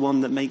God's the one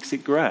that makes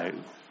it grow.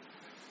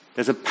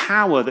 There's a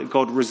power that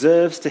God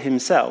reserves to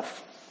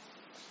himself.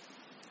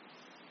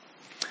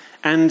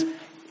 And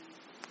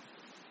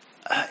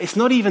it's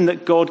not even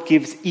that God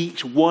gives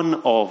each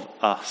one of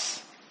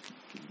us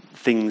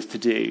things to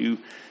do,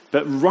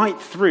 but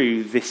right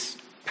through this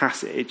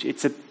passage,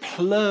 it's a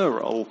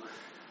plural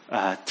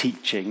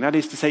teaching. That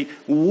is to say,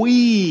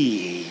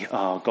 we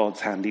are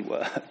God's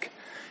handiwork.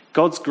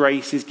 God's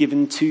grace is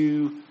given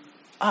to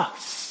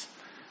us.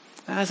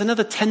 There's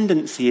another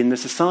tendency in the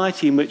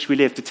society in which we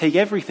live to take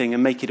everything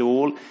and making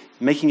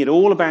it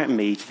all about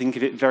me, to think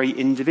of it very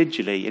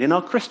individually. And in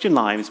our Christian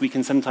lives, we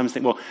can sometimes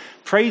think, well,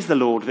 praise the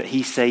Lord that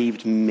he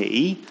saved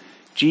me.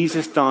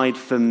 Jesus died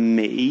for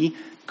me.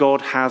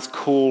 God has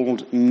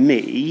called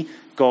me.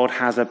 God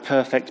has a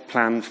perfect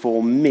plan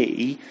for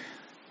me.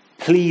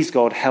 Please,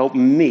 God, help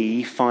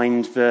me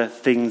find the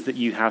things that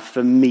you have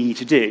for me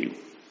to do.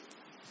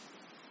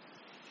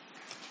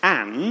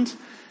 And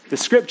the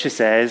scripture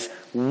says,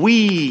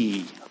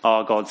 we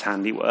are God's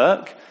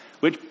handiwork,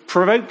 which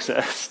provokes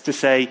us to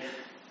say,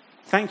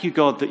 thank you,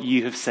 God, that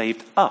you have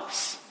saved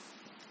us.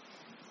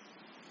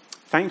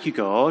 Thank you,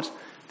 God,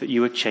 that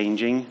you are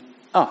changing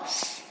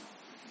us.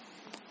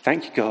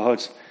 Thank you,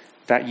 God,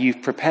 that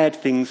you've prepared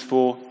things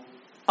for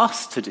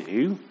us to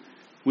do.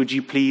 Would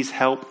you please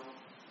help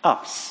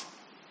us?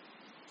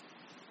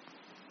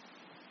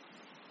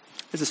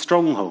 There's a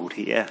stronghold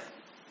here.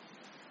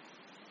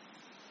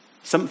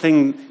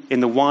 Something in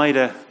the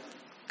wider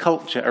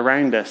culture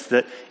around us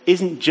that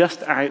isn't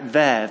just out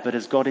there, but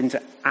has got into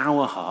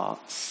our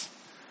hearts.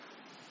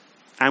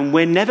 And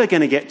we're never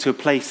going to get to a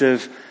place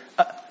of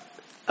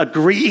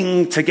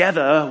agreeing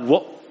together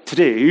what to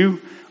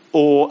do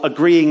or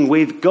agreeing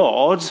with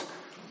God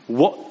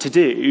what to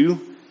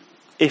do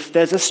if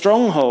there's a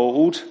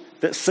stronghold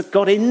that's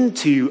got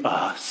into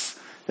us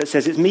that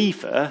says it's me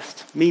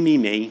first,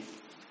 me.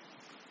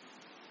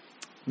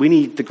 We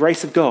need the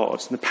grace of God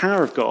and the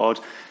power of God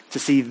to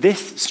see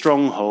this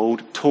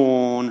stronghold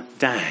torn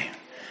down.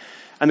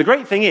 And the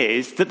great thing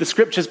is that the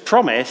scriptures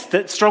promise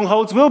that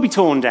strongholds will be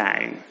torn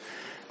down.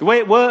 The way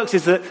it works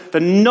is that the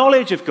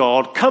knowledge of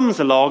God comes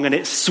along and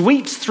it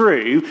sweeps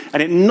through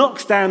and it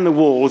knocks down the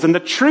walls, and the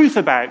truth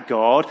about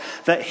God,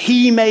 that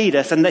he made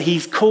us and that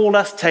he's called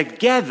us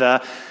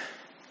together,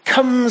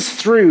 comes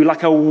through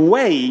like a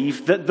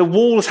wave that the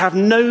walls have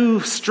no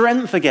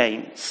strength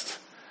against.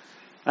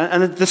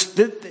 And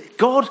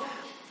God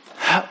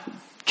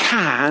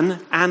can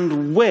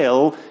and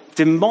will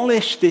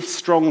demolish this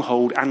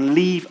stronghold and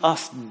leave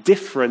us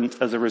different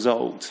as a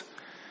result,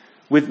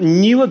 with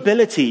new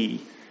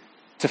ability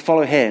to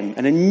follow him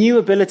and a new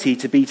ability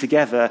to be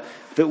together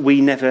that we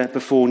never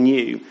before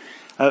knew.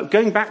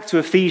 Going back to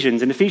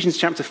Ephesians, in Ephesians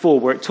chapter 4,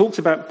 where it talks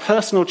about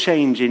personal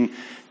change in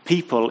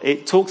people,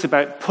 it talks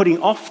about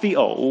putting off the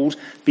old,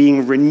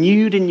 being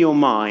renewed in your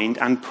mind,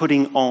 and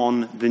putting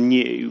on the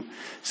new.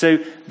 So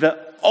the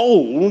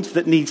old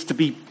that needs to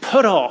be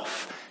put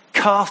off,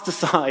 cast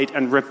aside,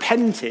 and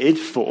repented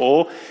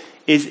for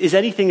is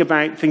anything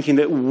about thinking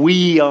that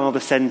we are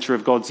the centre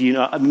of God's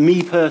universe,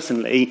 me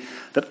personally,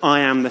 that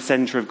I am the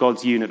centre of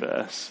God's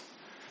universe.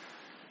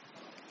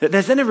 That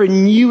there's then a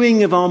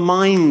renewing of our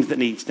mind that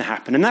needs to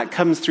happen, and that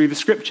comes through the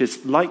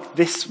scriptures, like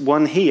this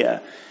one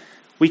here.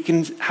 We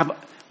can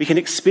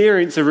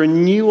experience a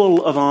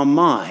renewal of our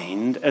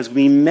mind as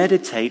we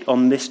meditate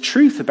on this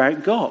truth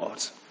about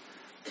God.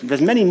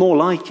 There's many more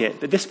like it,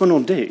 but this one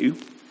will do.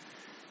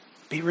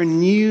 Be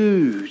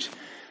renewed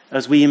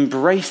as we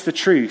embrace the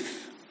truth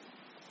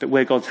that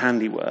we're God's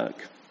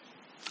handiwork.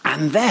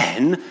 And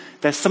then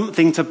there's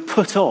something to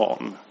put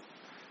on,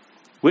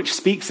 which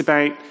speaks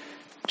about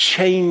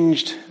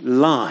changed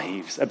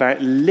lives,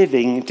 about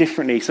living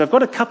differently. So I've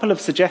got a couple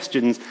of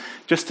suggestions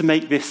just to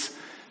make this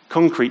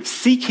concrete.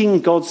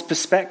 Seeking God's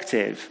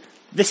perspective.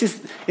 This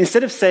is,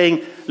 instead of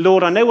saying,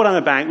 Lord, I know what I'm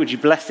about, would you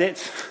bless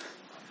it?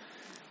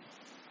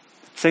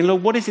 Saying,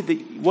 Lord, what is it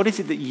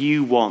that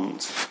you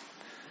want?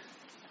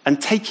 And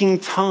taking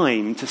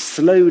time to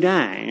slow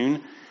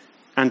down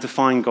and to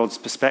find God's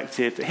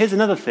perspective. Here's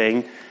another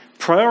thing,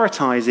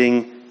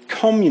 prioritizing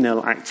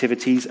communal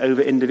activities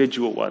over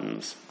individual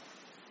ones.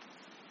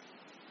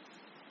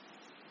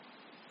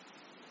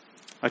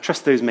 I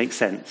trust those make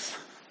sense.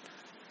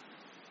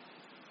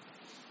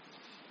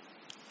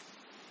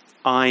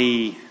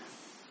 I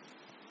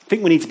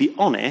think we need to be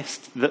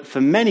honest that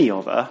for many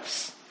of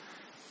us,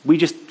 we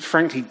just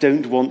frankly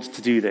don't want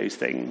to do those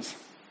things.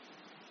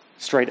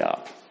 Straight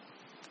up.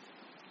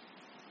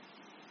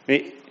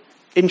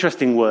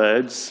 Interesting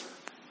words,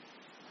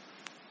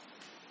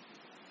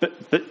 but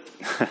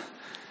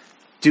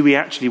do we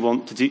actually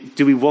want to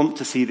do we want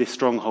to see this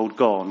stronghold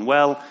gone?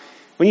 Well,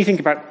 when you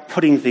think about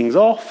putting things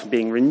off,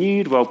 being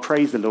renewed, well,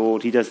 praise the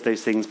Lord, he does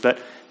those things, but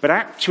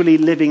actually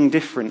living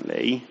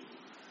differently,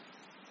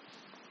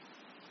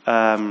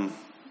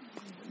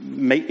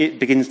 it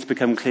begins to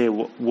become clear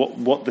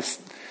what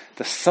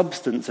the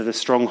substance of the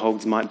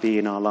strongholds might be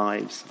in our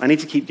lives. I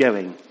need to keep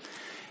going.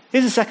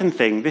 Here's a second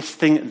thing, this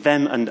thing,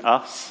 them and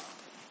us.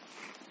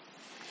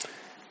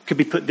 Could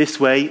be put this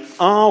way,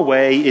 our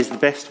way is the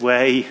best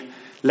way,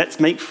 let's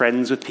make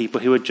friends with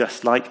people who are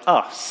just like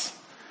us.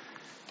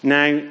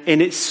 Now,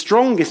 in its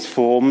strongest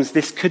forms,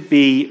 this could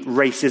be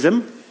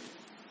racism.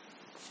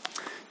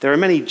 There are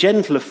many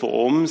gentler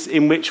forms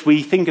in which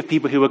we think of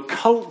people who are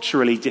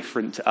culturally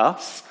different to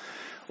us,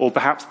 or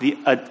perhaps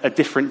a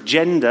different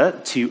gender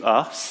to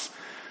us,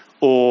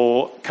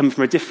 or come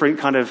from a different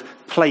kind of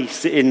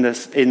place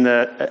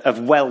of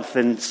wealth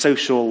and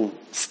social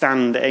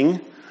standing.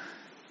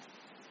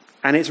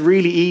 And it's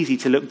really easy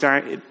to look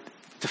down,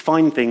 to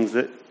find things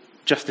that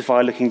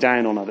justify looking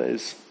down on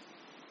others.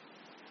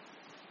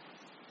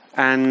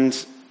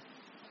 And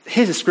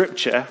here's a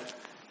scripture,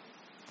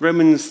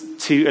 Romans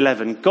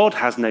 2:11. God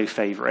has no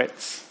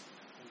favourites.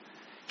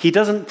 He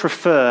doesn't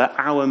prefer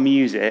our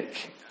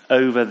music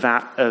over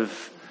that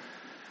of,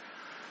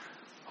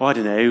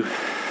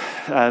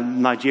 a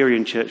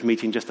Nigerian church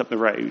meeting just up the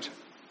road.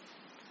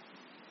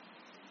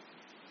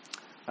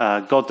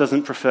 God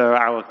doesn't prefer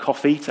our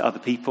coffee to other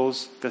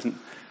people's.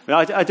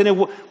 I don't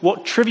know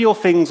what trivial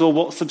things or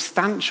what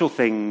substantial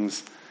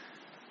things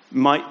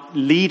might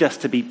lead us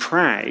to be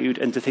proud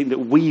and to think that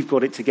we've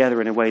got it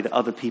together in a way that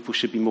other people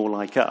should be more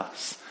like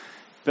us.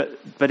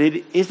 But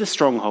it is a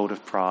stronghold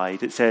of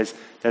pride. It says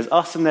there's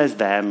us and there's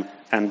them,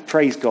 and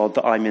praise God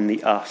that I'm in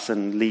the us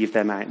and leave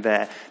them out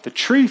there. The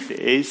truth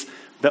is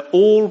that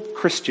all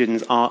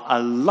Christians are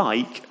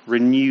alike,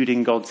 renewed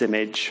in God's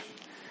image.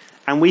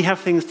 And we have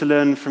things to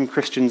learn from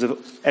Christians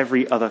of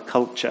every other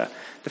culture.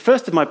 The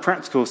first of my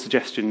practical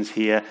suggestions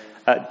here,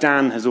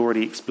 Dan has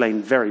already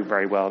explained very,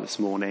 very well this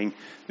morning.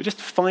 But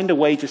just find a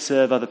way to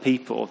serve other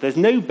people. There's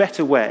no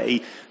better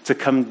way to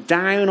come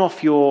down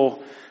off your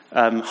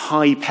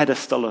high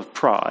pedestal of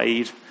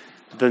pride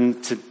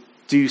than to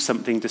do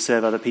something to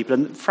serve other people.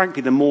 And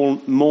frankly, the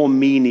more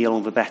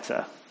menial, the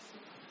better.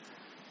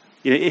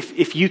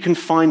 If you can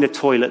find a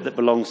toilet that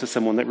belongs to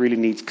someone that really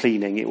needs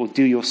cleaning, it will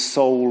do your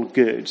soul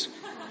good.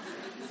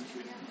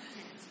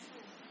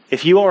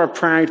 If you are a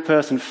proud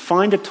person,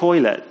 find a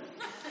toilet.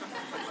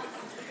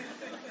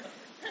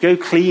 Go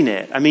clean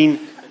it. I mean,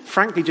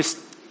 frankly, just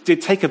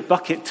take a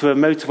bucket to a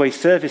motorway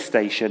service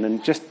station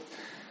and just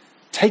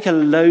take a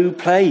low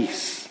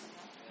place.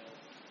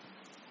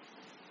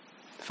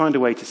 Find a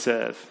way to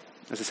serve.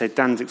 As I said,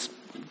 Dan's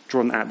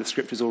drawn out the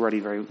scriptures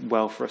already very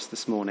well for us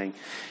this morning.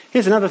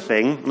 Here's another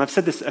thing, and I've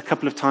said this a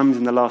couple of times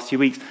in the last few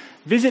weeks.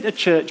 Visit a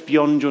church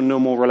beyond your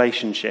normal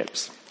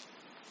relationships.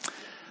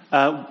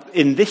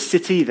 In this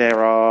city,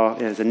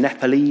 there's a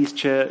Nepalese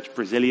church,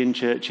 Brazilian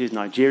churches,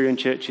 Nigerian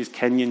churches,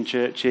 Kenyan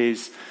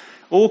churches,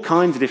 all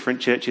kinds of different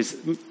churches,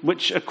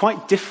 which are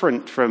quite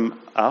different from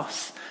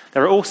us.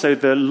 There are also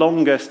the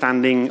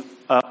longer-standing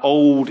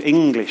Old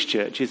English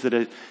churches that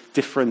are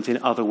different in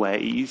other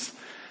ways.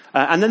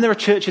 And then there are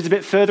churches a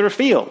bit further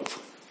afield.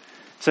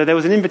 So there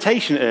was an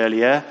invitation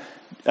earlier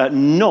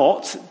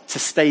not to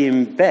stay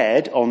in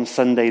bed on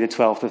Sunday the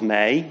 12th of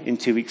May in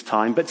 2 weeks'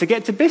 time, but to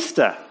get to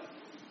Bicester.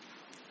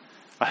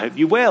 I hope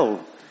you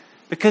will,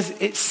 because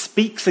it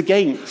speaks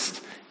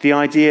against The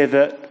idea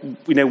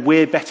that,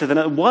 we're better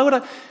than... Why would I...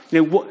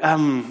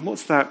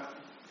 what's that?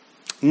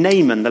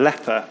 Naaman, the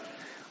leper,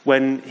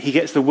 when he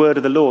gets the word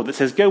of the Lord that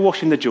says, go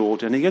wash in the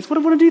Jordan, he goes, what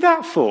do I want to do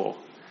that for?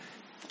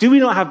 Do we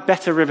not have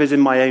better rivers in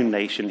my own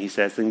nation, he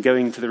says, than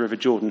going to the River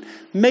Jordan?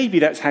 Maybe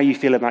that's how you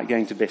feel about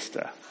going to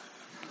Bicester.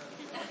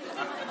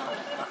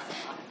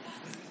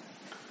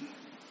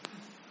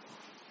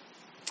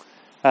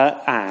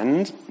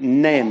 And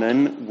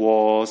Naaman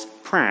was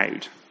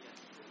proud.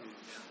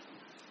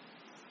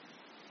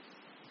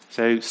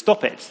 So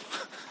stop it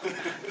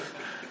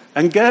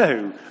and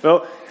go.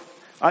 Well,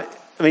 I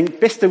mean,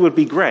 Bicester would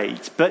be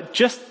great, but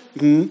just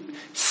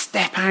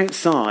step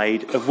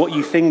outside of what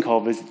you think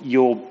of as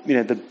your,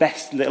 the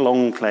best little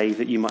enclave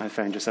that you might have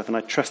found yourself, and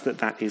I trust that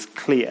that is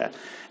clear.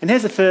 And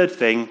here's the third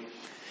thing: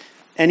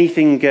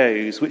 anything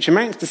goes, which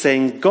amounts to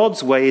saying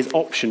God's way is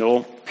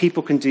optional.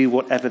 People can do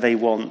whatever they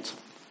want.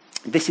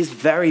 This is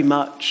very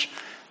much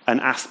an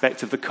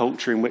aspect of the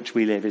culture in which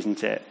we live,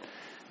 isn't it?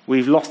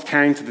 We've lost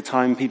count of the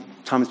times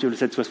people have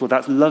said to us, well,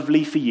 that's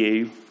lovely for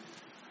you.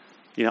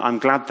 I'm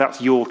glad that's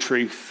your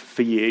truth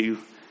for you,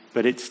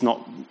 but it's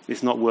not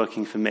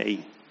working for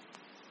me.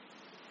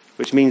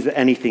 Which means that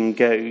anything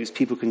goes.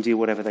 People can do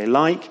whatever they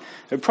like.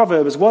 But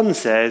Proverbs 1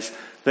 says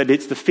that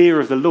it's the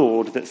fear of the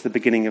Lord that's the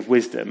beginning of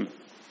wisdom.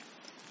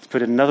 To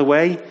put it another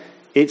way,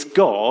 it's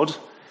God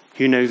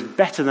who knows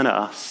better than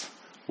us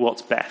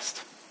what's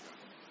best.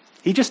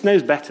 He just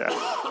knows better.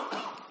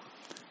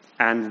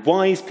 And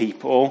wise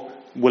people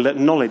will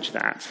acknowledge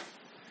that,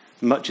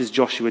 much as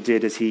Joshua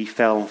did as he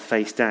fell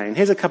face down.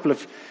 Here's a couple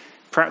of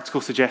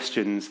practical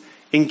suggestions.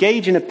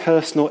 Engage in a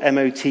personal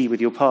MOT with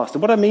your pastor.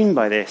 What I mean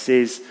by this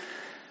is,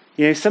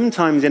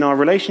 sometimes in our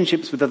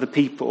relationships with other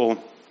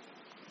people,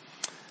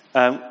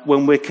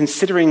 when we're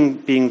considering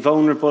being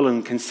vulnerable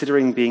and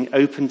considering being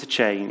open to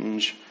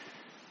change,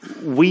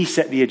 we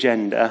set the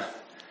agenda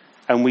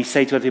and we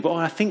say to other people,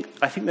 I think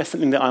there's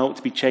something that I ought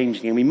to be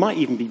changing. And we might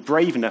even be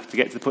brave enough to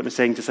get to the point of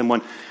saying to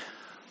someone,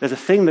 there's a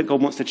thing that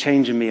God wants to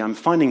change in me. I'm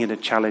finding it a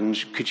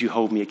challenge. Could you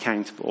hold me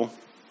accountable?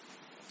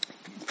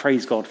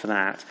 Praise God for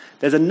that.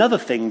 There's another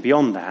thing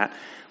beyond that,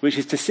 which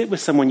is to sit with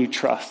someone you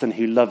trust and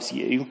who loves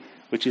you,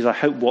 which is, I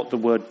hope, what the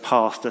word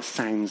pastor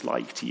sounds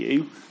like to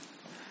you.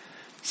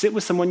 Sit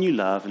with someone you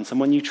love and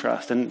someone you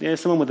trust, and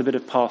someone with a bit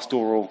of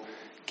pastoral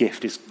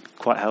gift is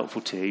quite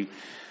helpful too.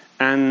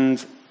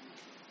 And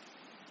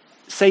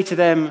say to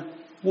them,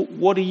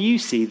 what do you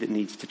see that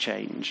needs to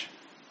change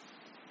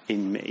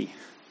in me?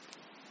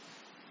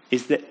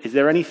 Is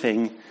there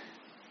anything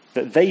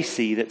that they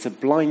see that's a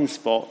blind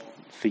spot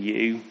for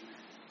you?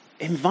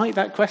 Invite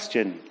that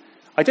question.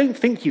 I don't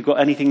think you've got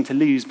anything to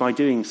lose by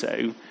doing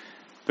so,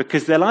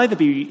 because they'll either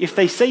be, if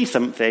they say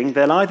something,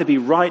 they'll either be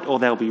right or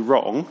they'll be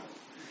wrong.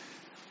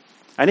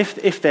 And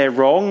if they're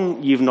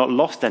wrong, you've not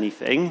lost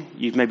anything.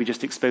 You've maybe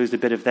just exposed a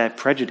bit of their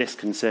prejudice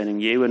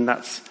concerning you, and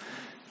that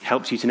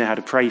helps you to know how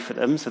to pray for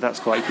them, so that's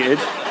quite good.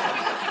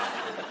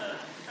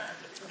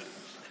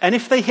 And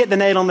if they hit the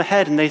nail on the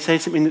head and they say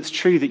something that's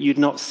true that you'd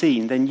not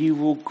seen, then you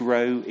will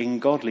grow in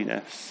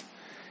godliness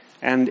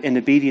and in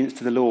obedience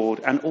to the Lord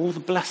and all the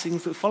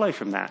blessings that follow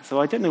from that. So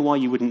I don't know why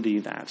you wouldn't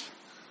do that.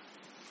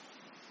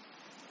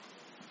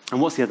 And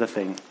what's the other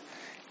thing?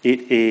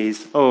 It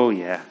is,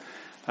 where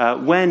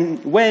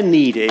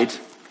needed,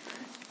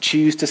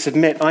 choose to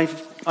submit.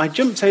 I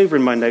jumped over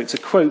in my notes a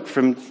quote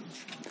from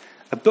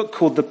a book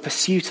called The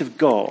Pursuit of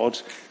God,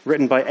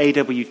 written by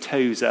A.W.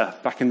 Tozer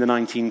back in the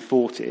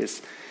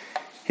 1940s.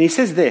 And he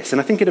says this,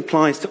 and I think it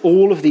applies to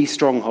all of these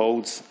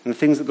strongholds and the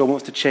things that God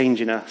wants to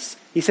change in us.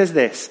 He says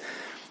this: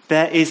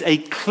 there is a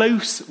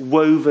close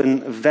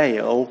woven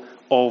veil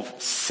of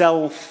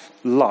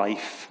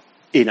self-life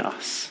in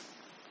us.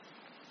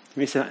 Let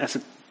me say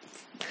that.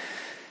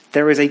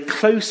 There is a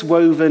close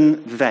woven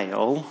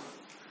veil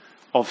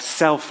of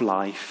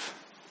self-life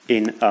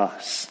in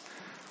us,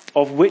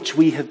 of which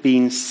we have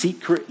been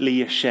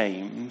secretly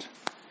ashamed,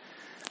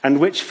 and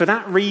which for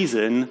that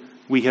reason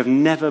we have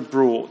never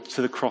brought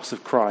to the cross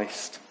of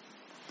Christ.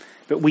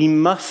 But we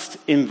must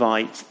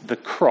invite the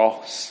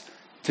cross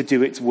to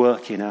do its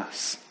work in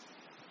us.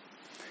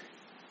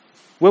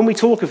 When we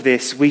talk of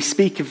this, we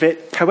speak of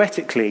it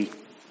poetically,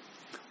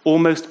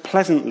 almost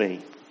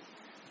pleasantly,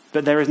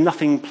 but there is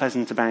nothing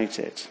pleasant about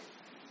it.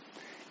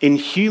 In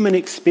human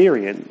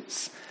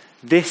experience,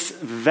 this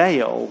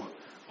veil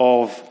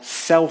of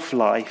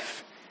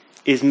self-life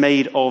is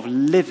made of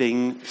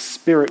living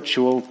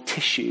spiritual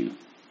tissue.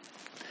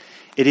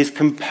 It is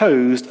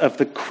composed of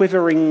the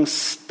quivering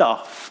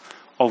stuff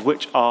of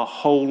which our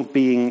whole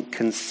being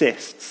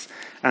consists,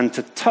 and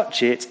to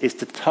touch it is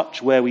to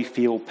touch where we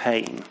feel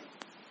pain.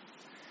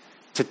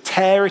 To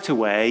tear it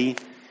away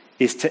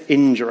is to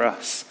injure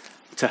us,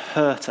 to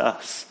hurt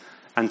us,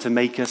 and to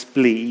make us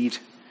bleed.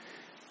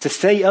 To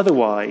say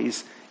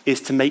otherwise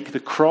is to make the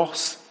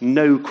cross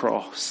no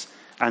cross,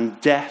 and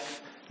death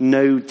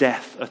no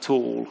death at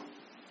all.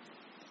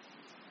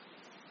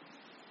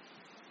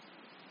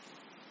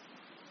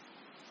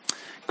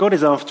 God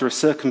is after a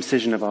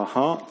circumcision of our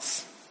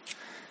hearts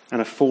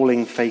and a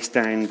falling face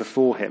down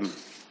before him.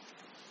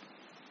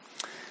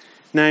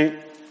 Now,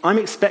 I'm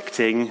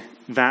expecting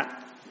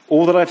that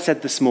all that I've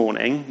said this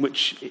morning,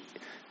 which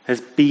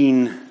has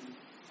been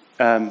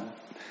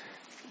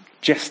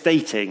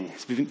gestating,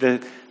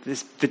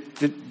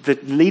 the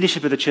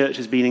leadership of the church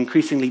has been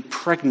increasingly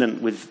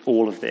pregnant with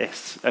all of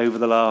this over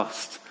the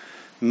last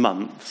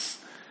months.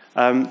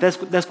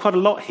 There's quite a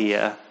lot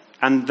here,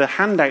 and the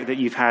handout that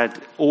you've had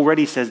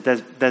already says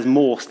there's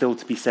more still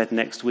to be said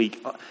next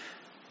week.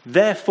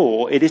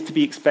 Therefore, it is to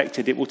be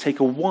expected it will take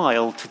a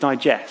while to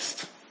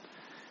digest.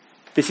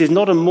 This is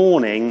not a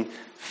morning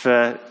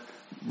for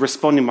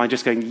responding by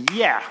just going,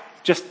 yeah,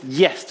 just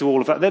yes to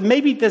all of that.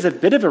 Maybe there's a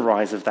bit of a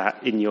rise of that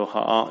in your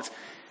heart.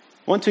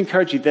 I want to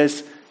encourage you,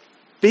 there's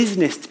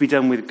business to be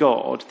done with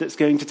God that's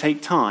going to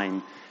take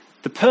time.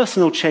 The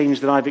personal change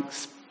that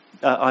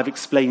I've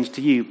explained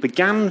to you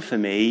began for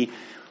me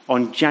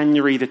on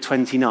January the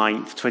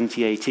 29th,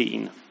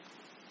 2018.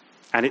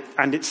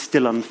 And it's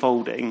still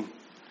unfolding.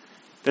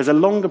 There's a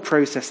longer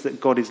process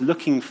that God is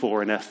looking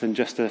for in us than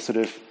just a sort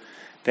of,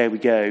 there we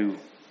go,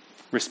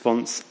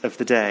 response of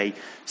the day.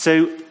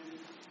 So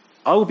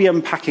I will be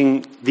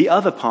unpacking the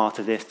other part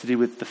of this to do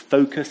with the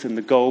focus and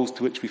the goals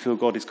to which we feel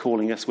God is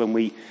calling us when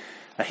we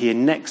are here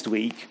next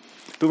week.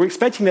 But we're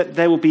expecting that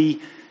there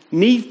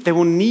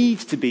will need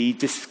to be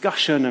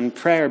discussion and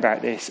prayer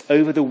about this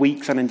over the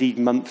weeks and indeed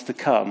months to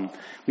come.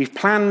 We've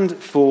planned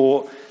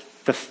for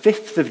the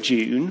 5th of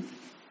June,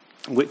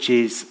 which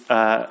is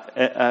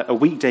a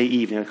weekday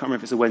evening. I can't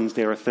remember if it's a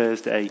Wednesday or a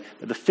Thursday,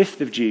 but the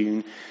 5th of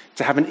June,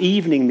 to have an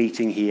evening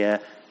meeting here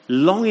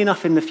long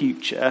enough in the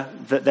future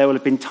that there will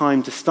have been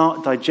time to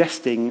start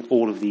digesting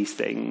all of these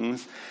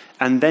things,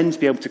 and then to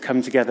be able to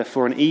come together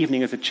for an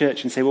evening as a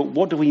church and say, well,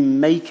 what do we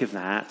make of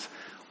that?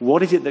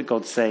 What is it that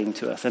God's saying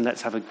to us? And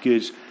let's have a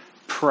good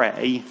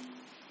pray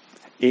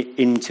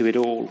into it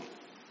all.